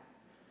bad.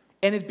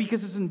 And it's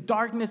because it's in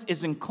darkness,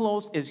 it's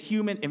enclosed, it's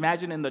humid.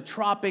 Imagine in the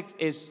tropics,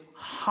 it's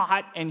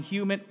hot and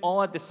humid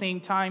all at the same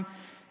time.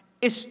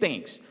 It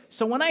stinks.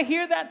 So when I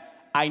hear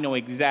that, I know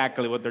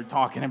exactly what they're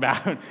talking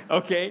about,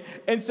 okay?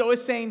 And so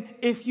it's saying,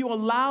 if you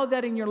allow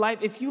that in your life,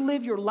 if you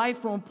live your life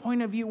from a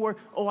point of view where,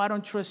 oh, I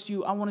don't trust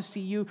you, I want to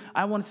see you,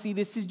 I want to see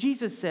this.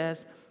 Jesus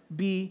says,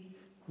 be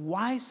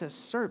wise as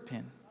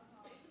serpent,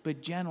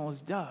 but gentle as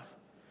dove.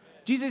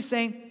 Jesus is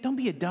saying, don't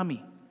be a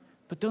dummy.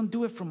 But don't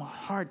do it from a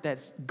heart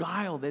that's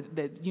guile,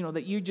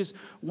 that you just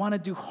want to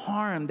do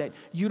harm, that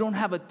you don't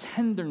have a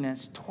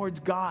tenderness towards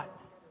God.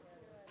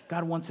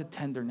 God wants a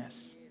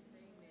tenderness.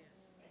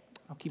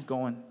 I'll keep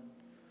going. It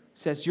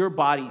says, your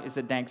body is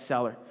a dank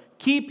cellar.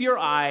 Keep your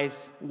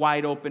eyes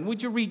wide open.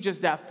 Would you read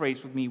just that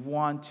phrase with me?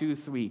 1, 2,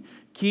 3.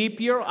 Keep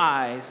your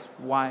eyes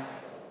wide.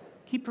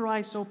 Keep your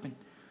eyes open.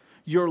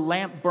 Your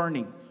lamp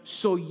burning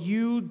so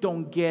you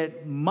don't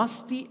get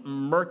musty,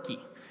 murky.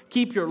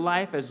 Keep your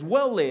life as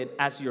well lit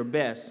as your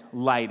best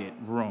lighted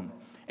room.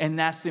 And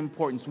that's the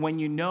importance. When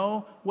you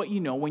know what you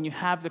know, when you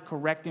have the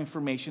correct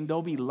information,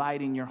 there'll be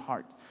light in your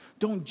heart.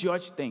 Don't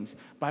judge things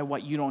by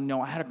what you don't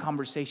know. I had a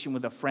conversation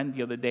with a friend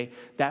the other day.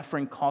 That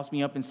friend calls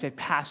me up and said,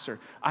 Pastor,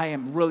 I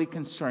am really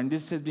concerned.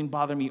 This has been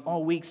bothering me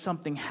all week.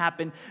 Something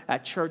happened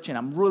at church, and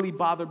I'm really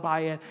bothered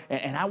by it.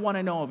 And I want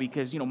to know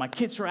because, my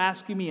kids are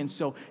asking me. And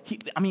so,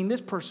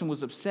 this person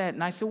was upset.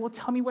 And I said, well,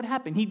 tell me what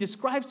happened. He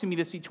describes to me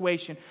the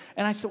situation.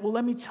 And I said, well,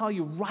 let me tell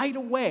you right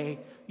away,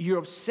 you're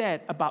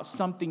upset about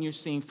something you're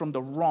seeing from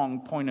the wrong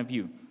point of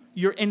view.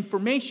 Your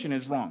information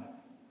is wrong.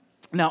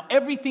 Now,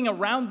 everything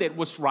around it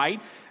was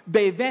right.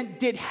 The event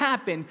did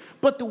happen,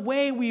 but the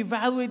way we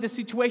evaluated the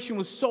situation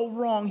was so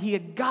wrong. He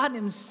had gotten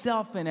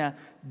himself in a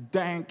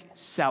dank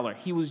cellar.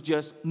 He was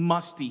just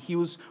musty. He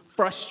was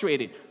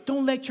frustrated.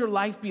 Don't let your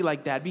life be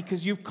like that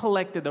because you've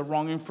collected the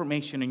wrong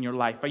information in your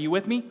life. Are you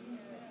with me?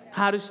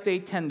 How to stay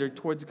tender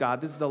towards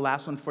God. This is the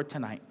last one for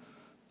tonight.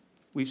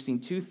 We've seen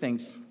two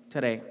things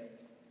today.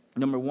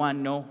 Number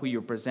one, know who you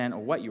represent or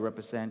what you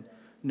represent.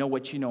 Know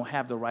what you know,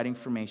 have the right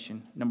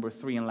information. Number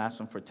 3 and last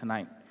one for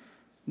tonight,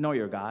 know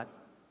your God.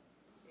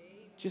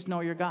 Just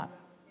know your God.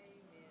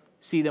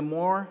 See, the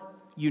more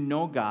you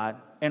know God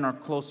and are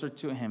closer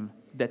to Him,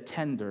 the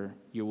tender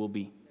you will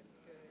be.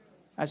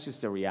 That's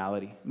just the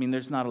reality.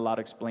 There's not a lot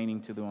of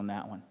explaining to do on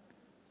that one.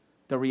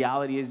 The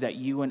reality is that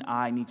you and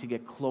I need to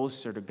get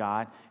closer to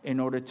God in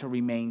order to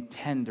remain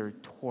tender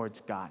towards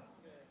God.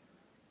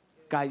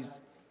 Guys,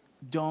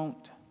 don't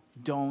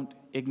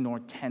ignore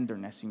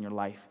tenderness in your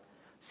life.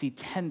 See,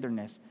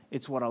 tenderness,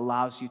 it's what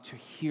allows you to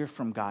hear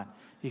from God.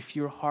 If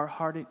you're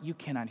hard-hearted, you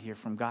cannot hear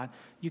from God.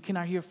 You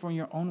cannot hear from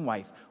your own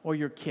wife or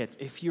your kids.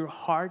 If you're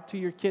hard to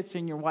your kids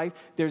and your wife,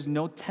 there's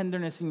no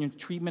tenderness in your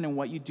treatment and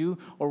what you do,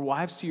 or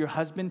wives to your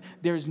husband,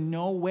 there's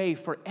no way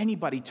for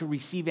anybody to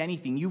receive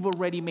anything. You've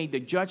already made the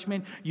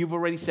judgment. You've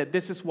already said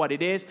this is what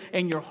it is,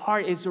 and your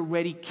heart is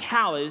already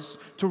callous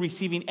to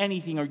receiving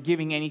anything or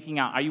giving anything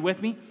out. Are you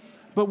with me?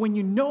 But when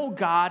you know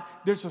God,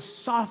 there's a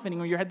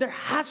softening of your heart. There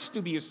has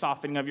to be a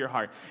softening of your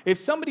heart. If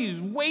somebody is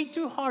way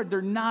too hard,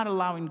 they're not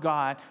allowing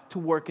God to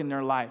work in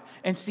their life.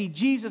 And see,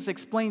 Jesus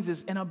explains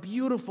this in a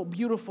beautiful,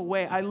 beautiful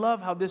way. I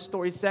love how this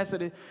story says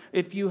it.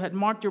 If you had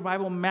marked your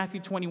Bible, Matthew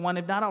 21,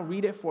 if not, I'll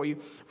read it for you.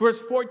 Verse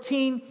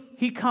 14,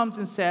 he comes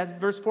and says,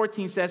 verse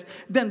 14 says,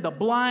 then the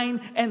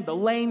blind and the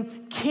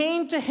lame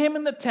came to him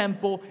in the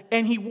temple,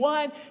 and he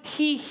what?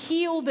 He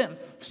healed them.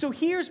 So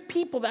here's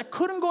people that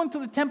couldn't go into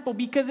the temple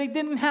because they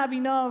didn't have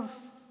enough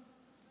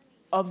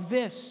of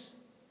this.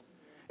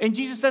 And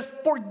Jesus says,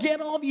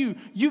 forget all of you.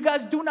 You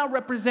guys do not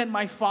represent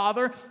my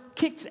Father.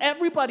 Kicks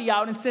everybody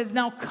out and says,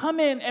 now come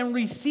in and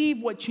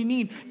receive what you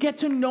need. Get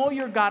to know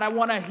your God. I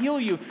want to heal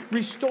you,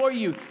 restore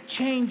you,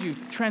 change you,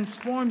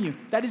 transform you.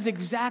 That is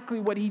exactly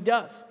what he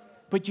does.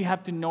 But you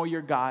have to know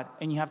your God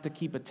and you have to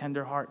keep a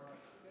tender heart.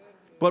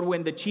 But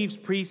when the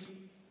chief priests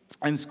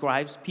and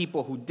scribes,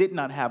 people who did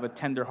not have a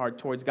tender heart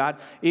towards God,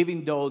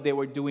 even though they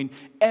were doing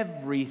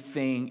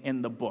everything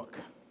in the book.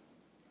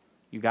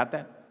 You got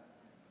that?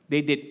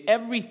 They did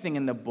everything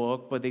in the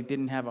book, but they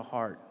didn't have a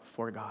heart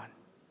for God.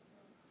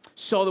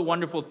 Saw the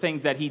wonderful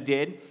things that he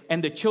did,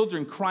 and the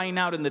children crying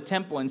out in the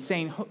temple and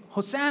saying,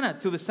 Hosanna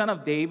to the Son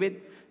of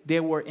David,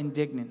 they were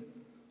indignant.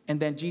 And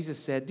then Jesus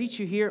said, did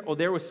you hear? Or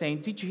they were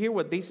saying, did you hear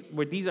what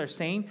these are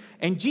saying?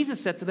 And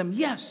Jesus said to them,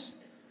 yes.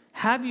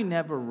 Have you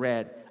never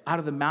read, out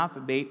of the mouth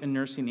of babes and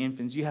nursing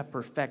infants, you have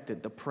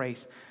perfected the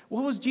praise.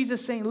 What was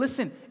Jesus saying?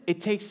 Listen,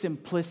 it takes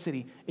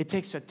simplicity. It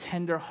takes a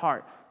tender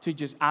heart to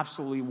just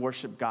absolutely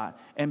worship God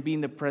and be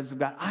in the presence of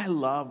God. I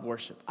love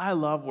worship. I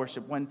love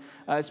worship. When,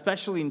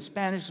 especially in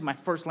Spanish, my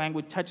first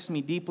language, touches me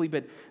deeply,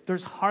 but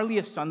there's hardly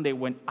a Sunday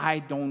when I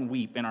don't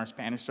weep in our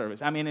Spanish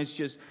service. I mean, it's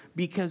just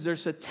because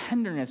there's a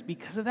tenderness.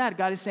 Because of that,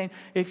 God is saying,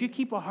 if you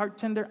keep a heart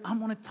tender, I'm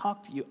going to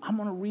talk to you. I'm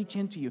going to reach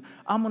into you.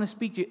 I'm going to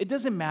speak to you. It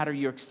doesn't matter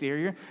your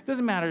exterior. It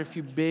doesn't matter if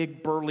you're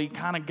big, burly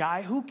kind of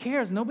guy. Who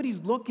cares?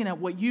 Nobody's looking at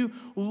what you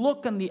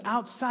look on the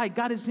outside.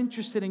 God is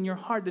interested in your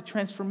heart, the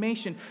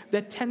transformation,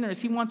 that tenderness.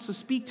 He wants to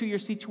speak to your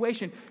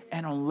situation.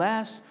 And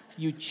unless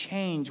you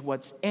change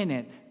what's in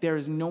it, there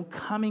is no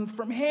coming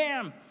from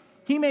him.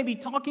 He may be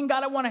talking,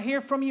 God, I want to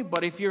hear from you,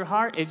 but if your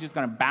heart is just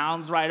going to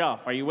bounce right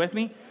off. Are you with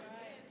me?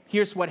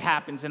 Here's what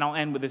happens, and I'll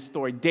end with this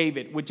story.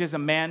 David, which is a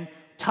man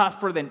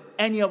tougher than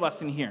any of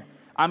us in here.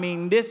 I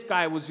mean, this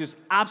guy was just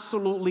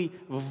absolutely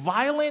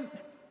violent,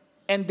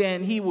 and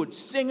then he would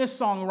sing a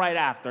song right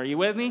after. Are you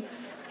with me?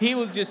 He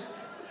was just,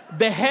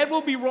 the head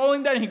will be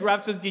rolling down, and he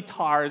grabs his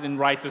guitar and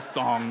writes a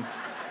song.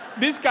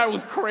 This guy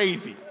was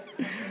crazy.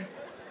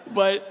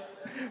 But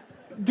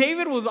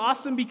David was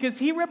awesome because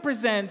he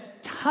represents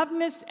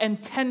toughness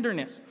and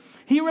tenderness.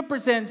 He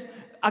represents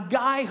a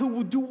guy who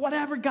would do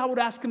whatever God would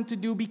ask him to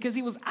do because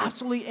he was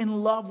absolutely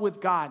in love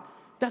with God.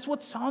 That's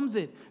what Psalms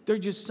is. They're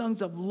just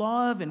songs of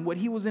love and what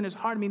he was in his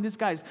heart. I mean, this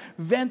guy's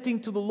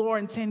venting to the Lord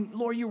and saying,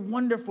 Lord, you're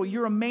wonderful,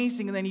 you're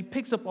amazing. And then he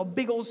picks up a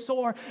big old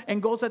sword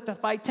and goes out to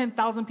fight.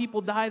 10,000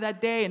 people die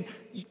that day. And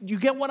you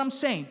get what I'm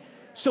saying?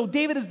 So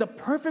David is the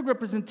perfect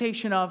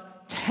representation of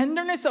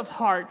tenderness of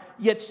heart,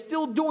 yet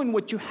still doing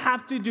what you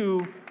have to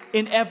do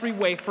in every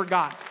way for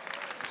God.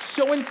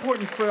 So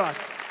important for us.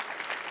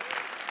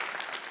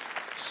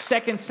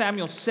 2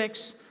 Samuel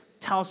 6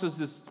 tells us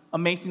this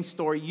amazing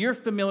story. You're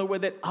familiar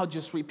with it. I'll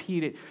just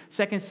repeat it.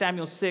 2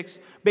 Samuel 6,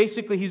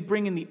 basically he's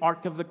bringing the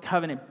Ark of the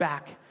Covenant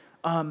back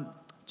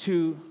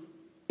to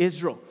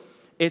Israel.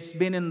 It's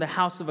been in the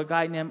house of a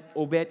guy named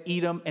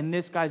Obed-Edom, and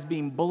this guy's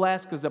being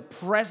blessed because the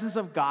presence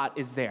of God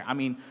is there. I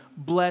mean,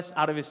 blessed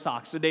out of his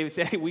socks. So David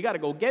said, hey, we got to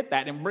go get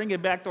that and bring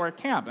it back to our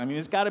camp. I mean,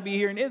 it's got to be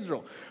here in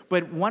Israel.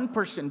 But one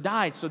person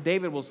died, so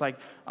David was like,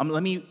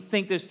 let me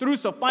think this through.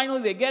 So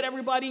finally, they get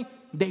everybody.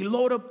 They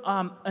load up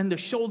on the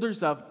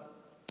shoulders of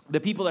the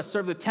people that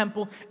serve the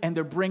temple, and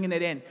they're bringing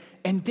it in.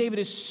 And David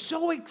is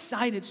so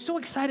excited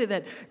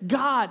that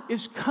God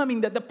is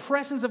coming, that the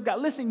presence of God.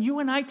 Listen, you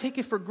and I take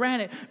it for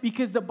granted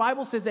because the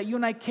Bible says that you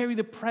and I carry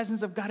the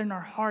presence of God in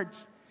our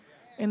hearts.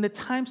 In the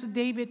times of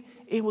David,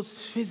 it was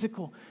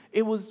physical.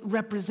 It was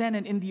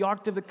represented in the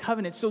Ark of the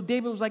Covenant. So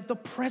David was like, the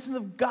presence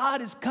of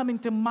God is coming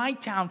to my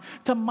town,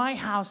 to my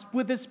house,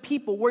 with his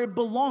people, where it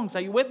belongs.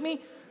 Are you with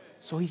me?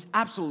 So he's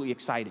absolutely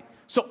excited.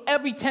 So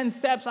every 10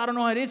 steps, I don't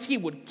know how it is, he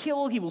would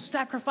kill, he will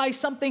sacrifice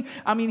something.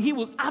 I mean, he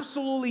was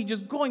absolutely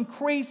just going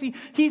crazy.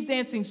 He's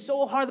dancing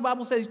so hard, the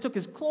Bible says he took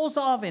his clothes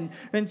off, and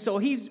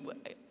so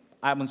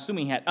I'm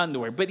assuming he had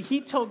underwear, but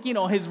he took,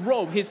 his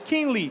robe, his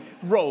kingly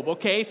robe,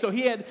 okay? So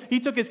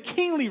he took his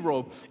kingly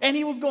robe, and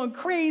he was going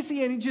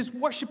crazy, and he just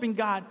worshiping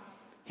God.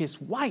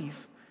 His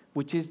wife,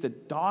 which is the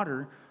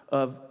daughter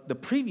of the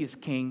previous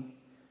king,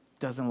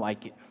 doesn't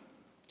like it.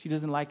 She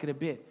doesn't like it a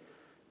bit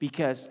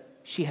because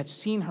she had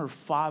seen her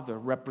father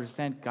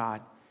represent God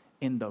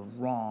in the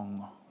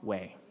wrong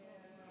way.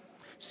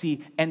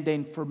 See, and the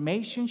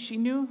information she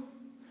knew,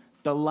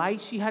 the light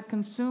she had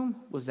consumed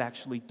was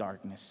actually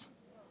darkness.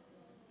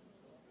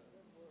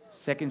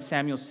 2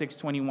 Samuel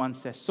 6:21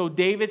 says, so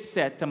David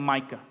said to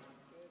Micah,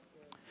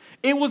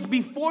 it was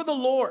before the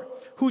Lord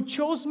who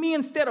chose me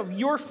instead of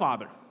your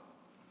father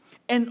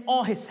and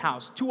all his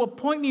house to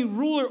appoint me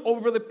ruler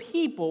over the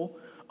people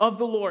of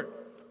the Lord,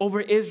 over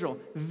Israel.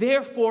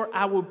 Therefore,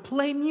 I will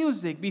play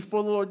music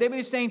before the Lord. David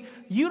is saying,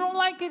 you don't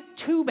like it?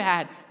 Too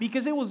bad,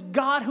 because it was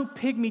God who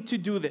picked me to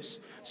do this.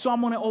 So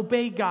I'm going to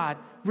obey God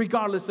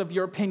regardless of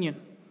your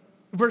opinion.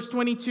 Verse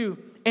 22,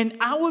 and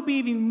I will be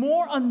even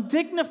more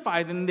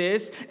undignified than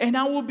this, and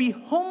I will be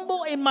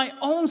humble in my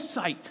own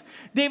sight.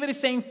 David is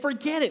saying,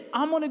 forget it.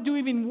 I'm going to do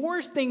even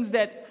worse things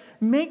that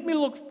make me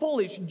look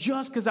foolish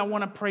just because I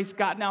want to praise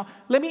God. Now,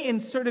 let me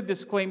insert a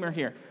disclaimer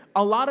here.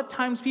 A lot of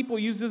times people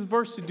use this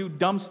verse to do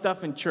dumb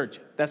stuff in church.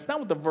 That's not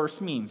what the verse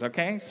means,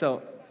 okay?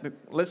 So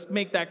let's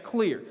make that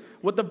clear.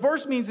 What the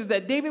verse means is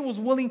that David was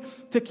willing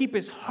to keep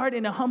his heart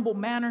in a humble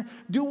manner,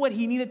 do what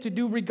he needed to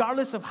do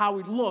regardless of how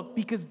he looked,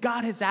 because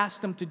God has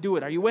asked him to do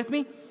it. Are you with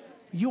me?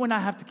 You and I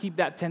have to keep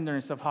that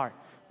tenderness of heart.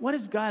 What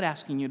is God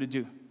asking you to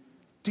do?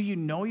 Do you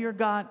know your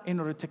God in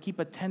order to keep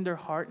a tender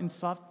heart and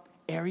soft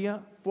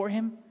area for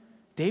him?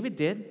 David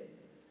did.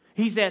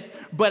 He says,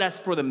 but as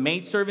for the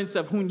maidservants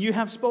of whom you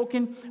have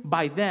spoken,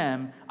 by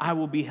them I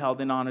will be held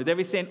in honor.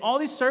 David's saying, all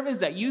these servants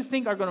that you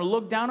think are going to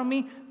look down on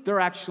me, they're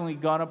actually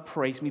going to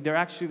praise me. They're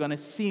actually going to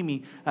see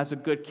me as a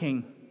good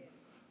king.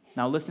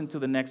 Now listen to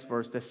the next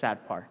verse, the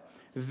sad part.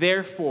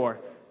 Therefore,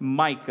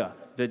 Micah,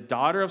 the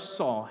daughter of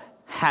Saul,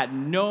 had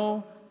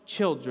no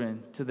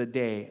children to the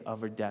day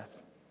of her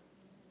death.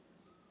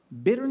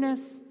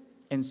 Bitterness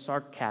and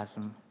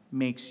sarcasm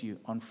makes you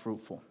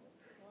unfruitful.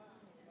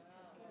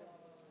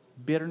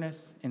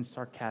 Bitterness and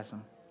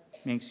sarcasm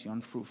makes you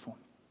unfruitful.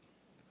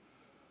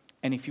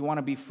 And if you want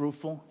to be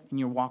fruitful in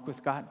your walk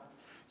with God,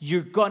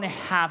 you're going to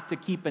have to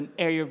keep an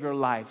area of your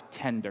life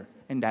tender,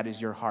 and that is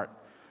your heart.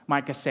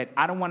 Micah said,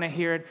 I don't want to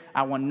hear it.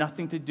 I want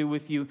nothing to do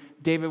with you.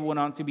 David went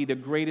on to be the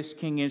greatest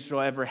king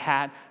Israel ever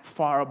had,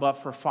 far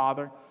above her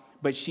father.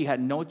 But she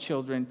had no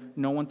children,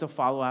 no one to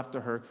follow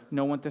after her,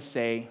 no one to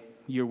say,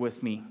 you're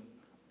with me.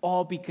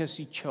 All because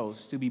she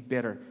chose to be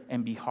bitter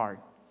and be hard.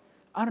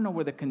 I don't know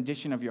where the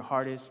condition of your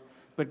heart is,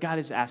 but God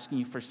is asking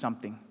you for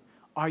something.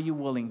 Are you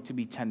willing to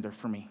be tender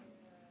for me?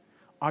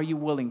 Are you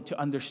willing to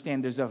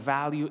understand there's a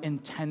value in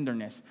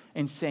tenderness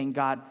in saying,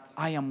 God,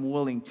 I am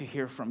willing to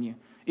hear from you.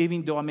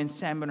 Even though I'm in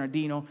San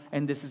Bernardino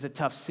and this is a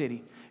tough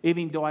city.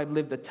 Even though I've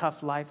lived a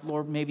tough life,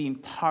 Lord, maybe in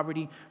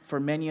poverty for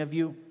many of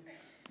you.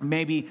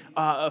 Maybe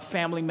a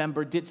family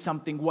member did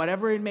something,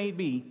 whatever it may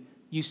be.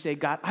 You say,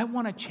 God, I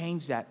want to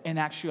change that, and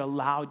actually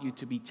allow you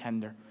to be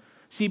tender.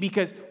 See,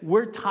 because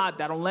we're taught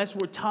that unless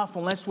we're tough,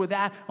 unless we're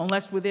that,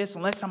 unless we're this,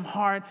 unless I'm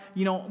hard,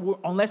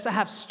 unless I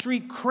have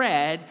street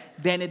cred,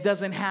 then it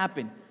doesn't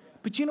happen.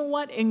 But you know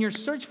what? In your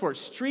search for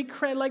street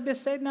cred, like they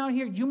said now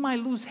here, you might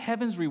lose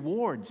heaven's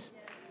rewards.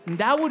 And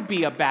that would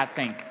be a bad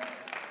thing.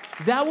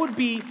 That would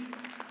be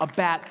a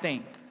bad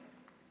thing.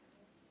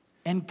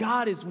 And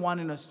God is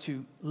wanting us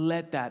to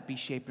let that be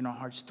shaping our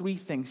hearts. 3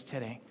 things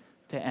today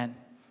to end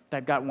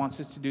that God wants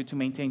us to do to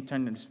maintain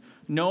tenderness.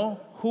 Know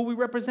who we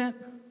represent.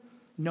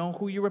 Know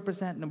who you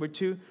represent. Number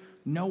 2,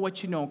 know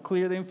what you know.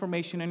 Clear the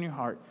information in your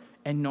heart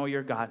and know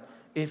your God.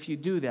 If you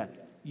do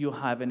that, you'll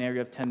have an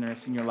area of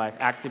tenderness in your life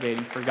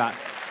activating for God.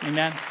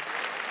 Amen.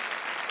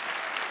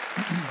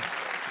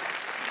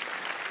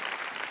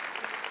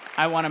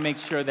 I want to make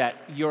sure that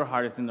your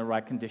heart is in the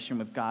right condition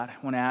with God. I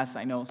want to ask,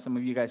 I know some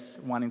of you guys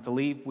wanting to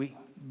leave. We've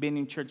been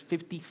in church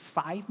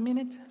 55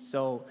 minutes,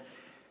 so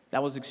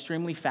that was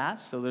extremely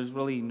fast, so there's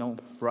really no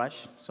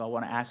rush. So I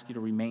want to ask you to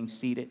remain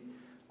seated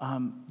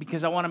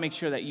because I want to make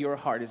sure that your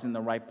heart is in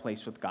the right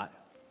place with God.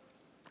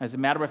 As a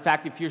matter of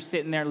fact, if you're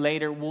sitting there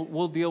later,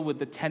 we'll deal with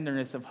the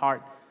tenderness of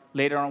heart.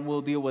 Later on,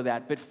 we'll deal with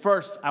that. But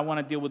first, I want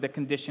to deal with the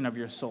condition of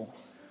your soul.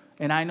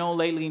 And I know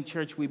lately in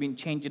church we've been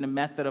changing the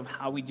method of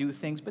how we do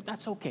things, but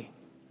that's okay.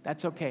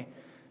 That's okay.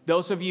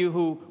 Those of you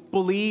who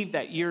believe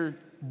that you're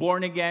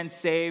born again,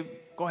 saved,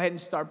 go ahead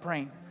and start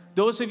praying.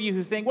 Those of you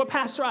who think, well,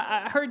 Pastor,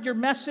 I heard your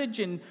message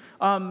and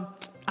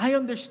I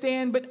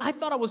understand, but I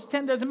thought I was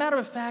tender. As a matter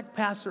of fact,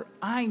 Pastor,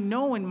 I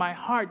know in my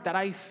heart that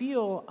I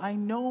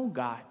know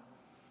God.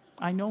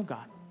 I know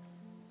God.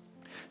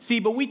 See,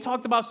 but we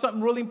talked about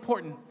something really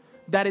important.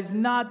 That is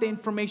not the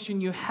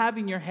information you have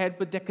in your head,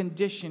 but the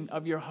condition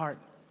of your heart.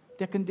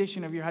 The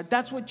condition of your heart.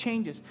 That's what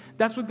changes.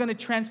 That's what's going to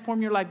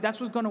transform your life.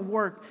 That's what's going to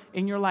work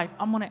in your life.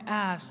 I'm going to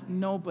ask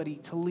nobody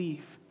to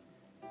leave.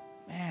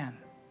 Man,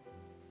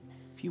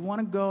 if you want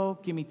to go,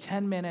 give me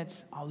 10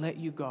 minutes. I'll let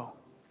you go.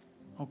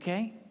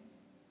 Okay?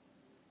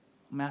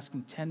 I'm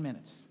asking 10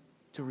 minutes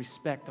to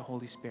respect the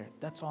Holy Spirit.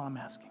 That's all I'm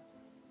asking.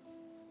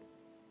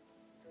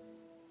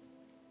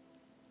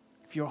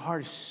 If your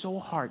heart is so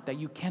hard that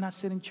you cannot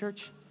sit in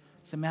church,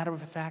 as a matter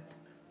of fact,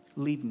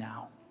 leave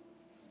now.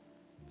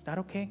 Is that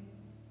okay?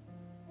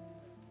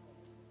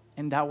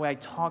 And that way I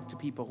talk to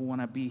people who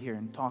want to be here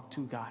and talk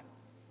to God.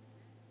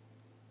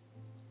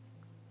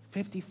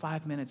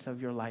 55 minutes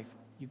of your life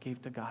you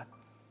gave to God.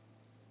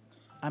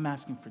 I'm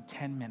asking for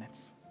 10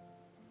 minutes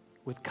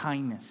with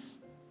kindness.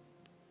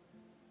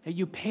 That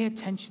you pay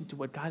attention to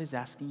what God is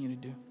asking you to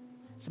do.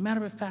 As a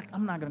matter of fact,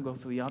 I'm not going to go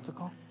through the altar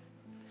call.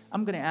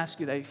 I'm going to ask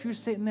you that if you're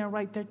sitting there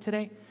right there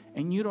today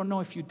and you don't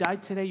know if you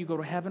died today, you go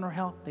to heaven or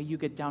hell, that you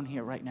get down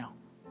here right now.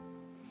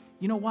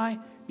 You know why?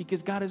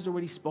 Because God has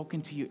already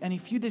spoken to you. And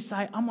if you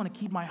decide, I'm going to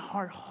keep my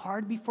heart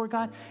hard before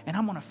God, and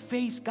I'm going to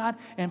face God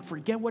and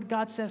forget what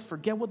God says,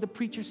 forget what the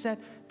preacher said,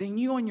 then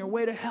you're on your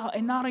way to hell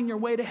and not on your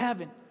way to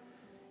heaven.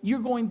 You're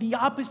going the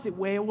opposite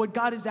way of what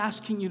God is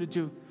asking you to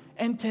do.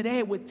 And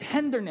today, with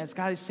tenderness,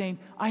 God is saying,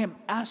 I am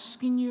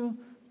asking you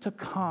to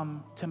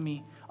come to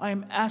me. I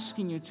am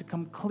asking you to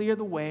come clear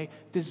the way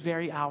this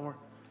very hour.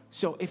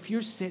 So if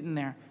you're sitting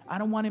there, I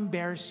don't want to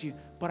embarrass you,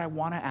 but I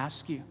want to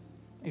ask you.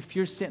 If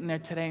you're sitting there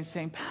today and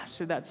saying,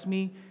 Pastor, that's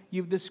me.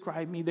 You've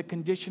described me. The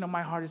condition of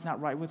my heart is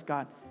not right with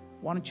God.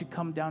 Why don't you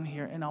come down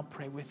here and I'll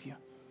pray with you.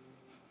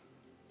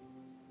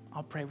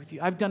 I'll pray with you.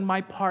 I've done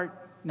my part.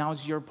 Now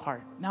it's your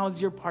part. Now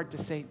it's your part to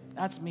say,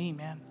 that's me,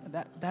 man.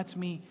 That's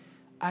me.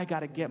 I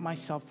got to get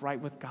myself right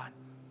with God.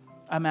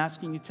 I'm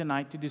asking you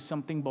tonight to do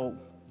something bold.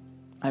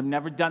 I've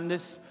never done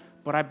this,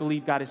 but I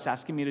believe God is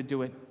asking me to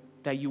do it.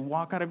 That you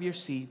walk out of your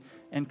seat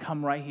and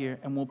come right here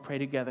and we'll pray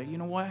together. You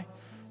know why?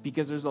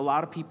 Because there's a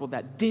lot of people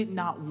that did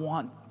not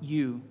want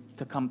you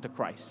to come to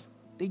Christ.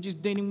 They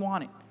just didn't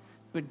want it.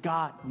 But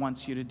God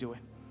wants you to do it.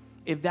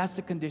 If that's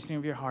the condition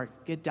of your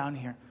heart, get down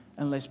here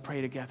and let's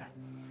pray together.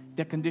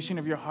 The condition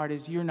of your heart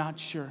is you're not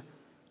sure.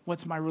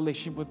 What's my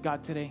relationship with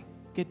God today?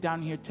 Get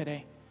down here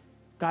today.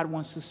 God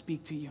wants to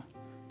speak to you.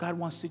 God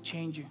wants to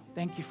change you.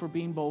 Thank you for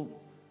being bold.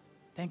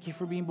 Thank you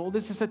for being bold.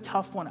 This is a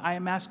tough one. I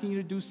am asking you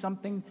to do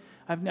something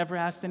I've never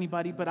asked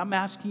anybody, but I'm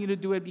asking you to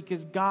do it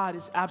because God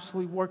is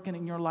absolutely working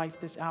in your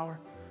life this hour.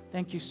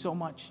 Thank you so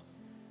much.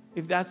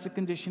 If that's the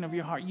condition of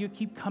your heart, you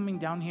keep coming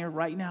down here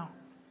right now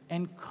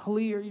and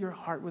clear your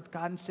heart with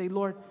God and say,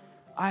 Lord,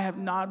 I have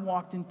not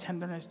walked in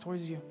tenderness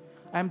towards you.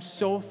 I am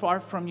so far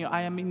from you.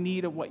 I am in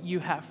need of what you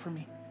have for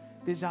me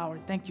this hour.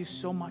 Thank you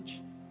so much.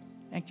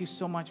 Thank you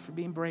so much for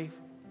being brave.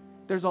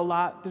 There's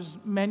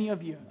many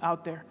of you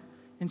out there.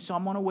 And so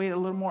I'm going to wait a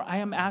little more. I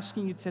am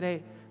asking you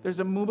today, there's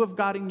a move of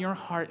God in your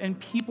heart, and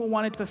people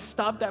wanted to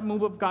stop that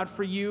move of God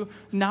for you.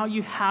 Now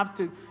you have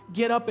to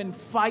get up and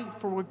fight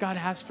for what God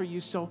has for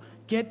you. So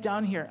get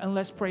down here and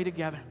let's pray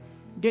together.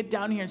 Get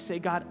down here and say,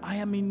 God, I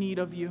am in need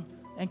of you.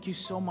 Thank you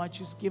so much.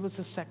 Just give us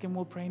a second.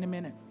 We'll pray in a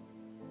minute.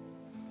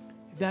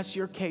 If that's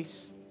your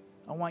case,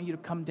 I want you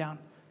to come down.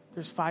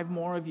 There's 5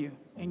 more of you,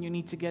 and you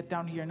need to get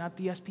down here. Not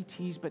the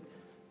SPTs, but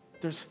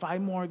there's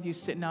 5 more of you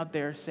sitting out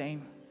there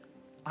saying,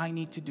 I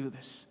need to do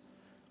this.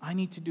 I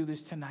need to do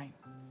this tonight.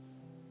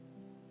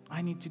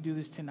 I need to do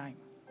this tonight.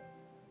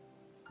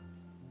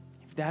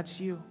 If that's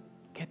you,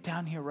 get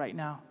down here right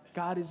now.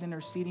 God is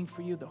interceding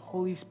for you. The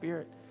Holy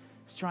Spirit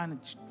is trying to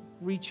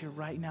reach you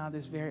right now,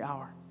 this very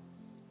hour.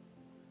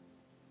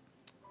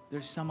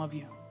 There's some of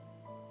you.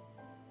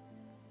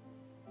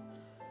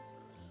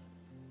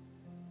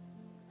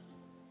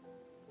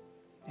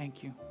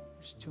 Thank you.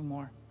 There's 2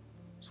 more.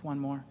 There's 1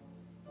 more.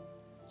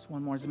 There's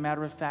 1 more. As a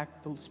matter of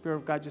fact, the Spirit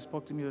of God just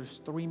spoke to me.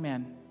 There's 3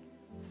 men.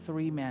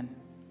 3 men.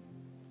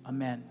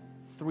 Amen.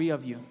 3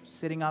 of you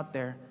sitting out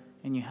there,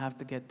 and you have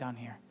to get down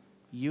here.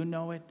 You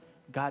know it.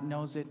 God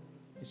knows it.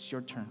 It's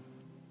your turn.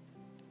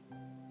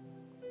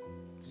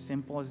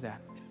 Simple as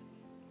that.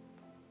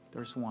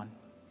 There's 1.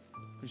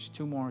 There's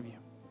 2 more of you.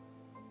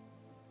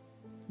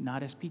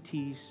 Not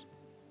SPTs,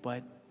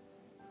 but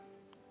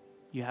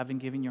you haven't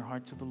given your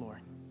heart to the Lord.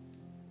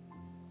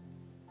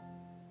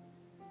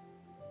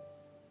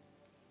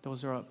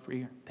 Those are up for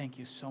you. Thank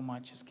you so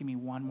much. Just give me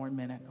 1 more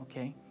minute,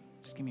 okay?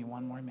 Just give me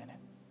 1 more minute.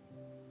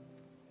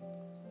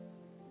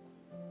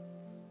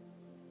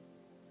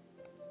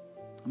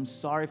 I'm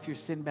sorry if you're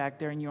sitting back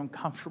there and you're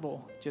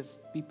uncomfortable.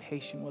 Just be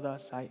patient with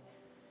us. I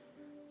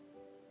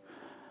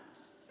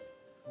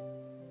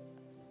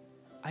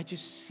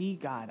just see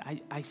God.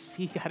 I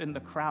see God in the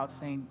crowd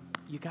saying,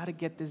 you got to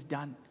get this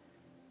done.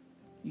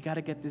 You got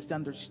to get this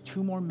done. There's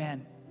 2 more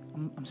men.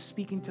 I'm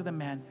speaking to the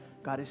men.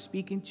 God is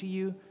speaking to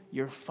you.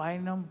 You're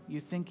fighting them.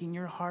 You think in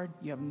your heart,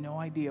 you have no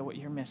idea what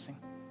you're missing.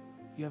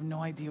 You have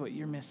no idea what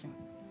you're missing.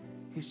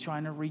 He's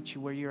trying to reach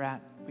you where you're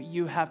at. But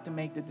you have to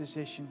make the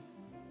decision.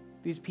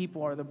 These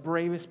people are the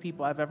bravest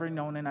people I've ever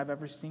known and I've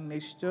ever seen. They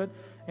stood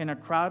in a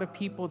crowd of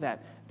people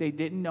that they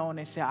didn't know, and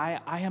they say, I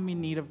am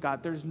in need of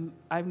God.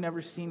 I've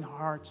never seen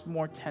hearts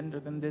more tender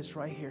than this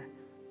right here.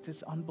 It's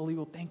just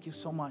unbelievable. Thank you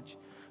so much.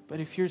 But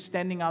if you're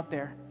standing out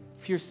there,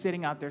 if you're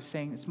sitting out there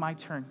saying, it's my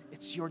turn,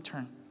 it's your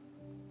turn.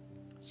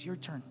 It's your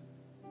turn.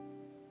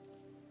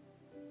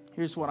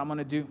 Here's what I'm going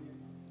to do.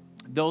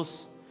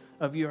 Those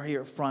of you who are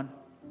here at front,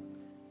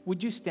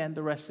 would you stand,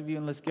 the rest of you,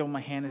 and let's give them a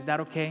hand. Is that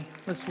okay?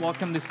 Let's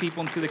welcome these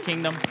people into the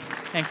kingdom.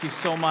 Thank you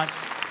so much.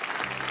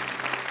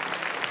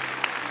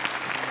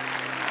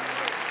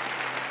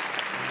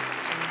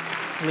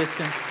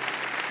 Listen.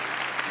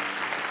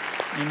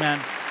 Amen.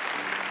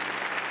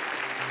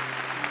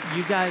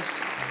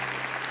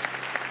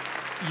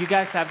 You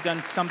guys have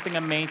done something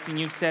amazing.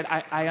 You've said,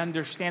 I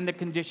understand the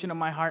condition of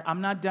my heart.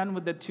 I'm not done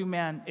with the 2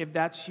 men. If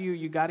that's you,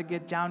 you got to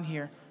get down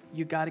here.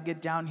 You got to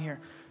get down here.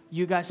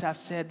 You guys have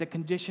said the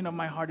condition of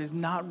my heart is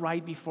not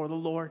right before the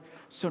Lord.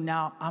 So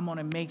now I'm going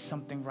to make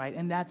something right.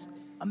 And that's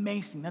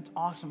amazing. That's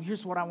awesome.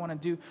 Here's what I want to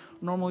do.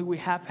 Normally we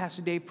have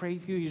Pastor Dave pray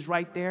with you. He's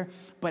right there.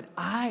 But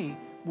I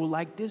would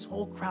like this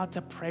whole crowd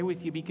to pray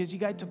with you because you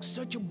guys took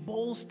such a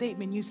bold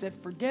statement. You said,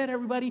 forget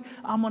everybody.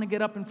 I'm going to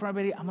get up in front of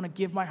everybody. I'm going to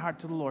give my heart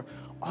to the Lord.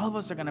 All of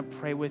us are going to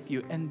pray with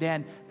you. And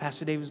then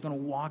Pastor Dave is going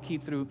to walk you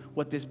through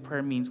what this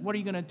prayer means. What are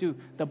you going to do?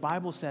 The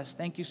Bible says,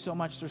 thank you so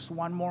much. There's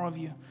 1 more of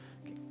you.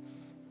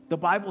 The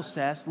Bible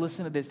says,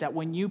 listen to this, that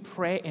when you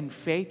pray in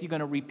faith, you're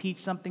going to repeat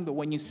something, but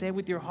when you say it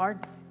with your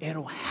heart,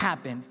 it'll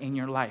happen in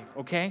your life,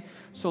 okay?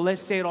 So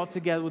let's say it all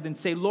together and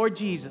say, Lord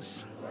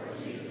Jesus,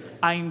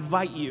 I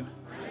invite you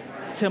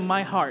to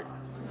my heart.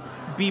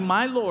 Be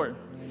my Lord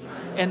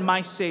and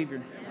my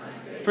Savior.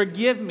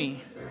 Forgive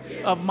me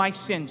of my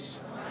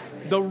sins,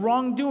 the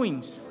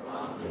wrongdoings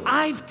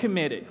I've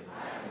committed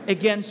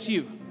against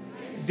you.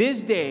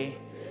 This day,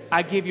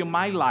 I give you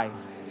my life.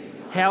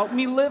 Help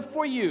me live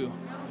for you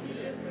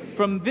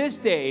from this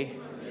day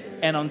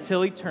and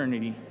until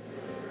eternity.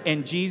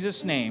 In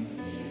Jesus' name,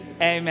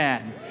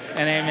 amen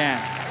and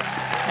amen.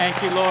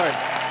 Thank you, Lord.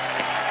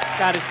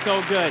 God is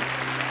so good.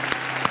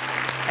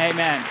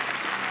 Amen.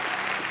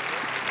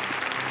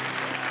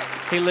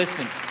 Hey,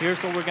 listen,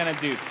 here's what we're going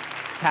to do.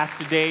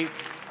 Pastor Dave,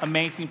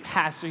 amazing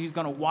pastor, he's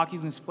going to walk,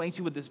 he's going to explain to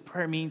you what this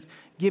prayer means,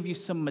 give you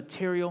some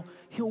material.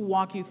 He'll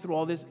walk you through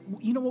all this.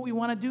 You know what we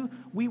want to do?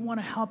 We want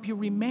to help you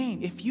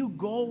remain. If you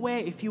go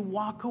away, if you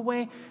walk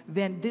away,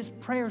 then this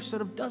prayer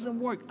sort of doesn't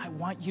work. I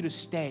want you to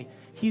stay.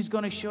 He's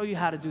going to show you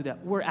how to do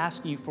that. We're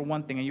asking you for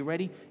one thing. Are you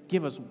ready?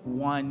 Give us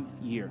 1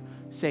 year.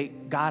 Say,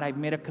 God, I've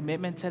made a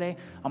commitment today.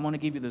 I'm going to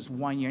give you this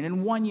 1 year. And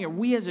in 1 year,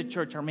 we as a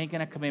church are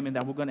making a commitment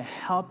that we're going to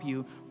help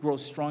you grow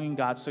strong in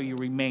God so you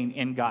remain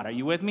in God. Are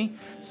you with me?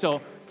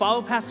 So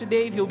follow Pastor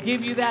Dave. He'll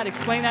give you that,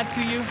 explain that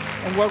to you,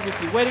 and work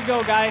with you. Way to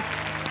go, guys.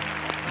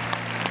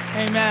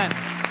 Amen.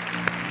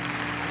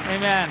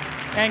 Amen.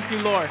 Thank you,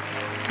 Lord.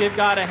 Give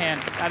God a hand.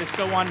 That is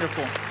so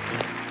wonderful.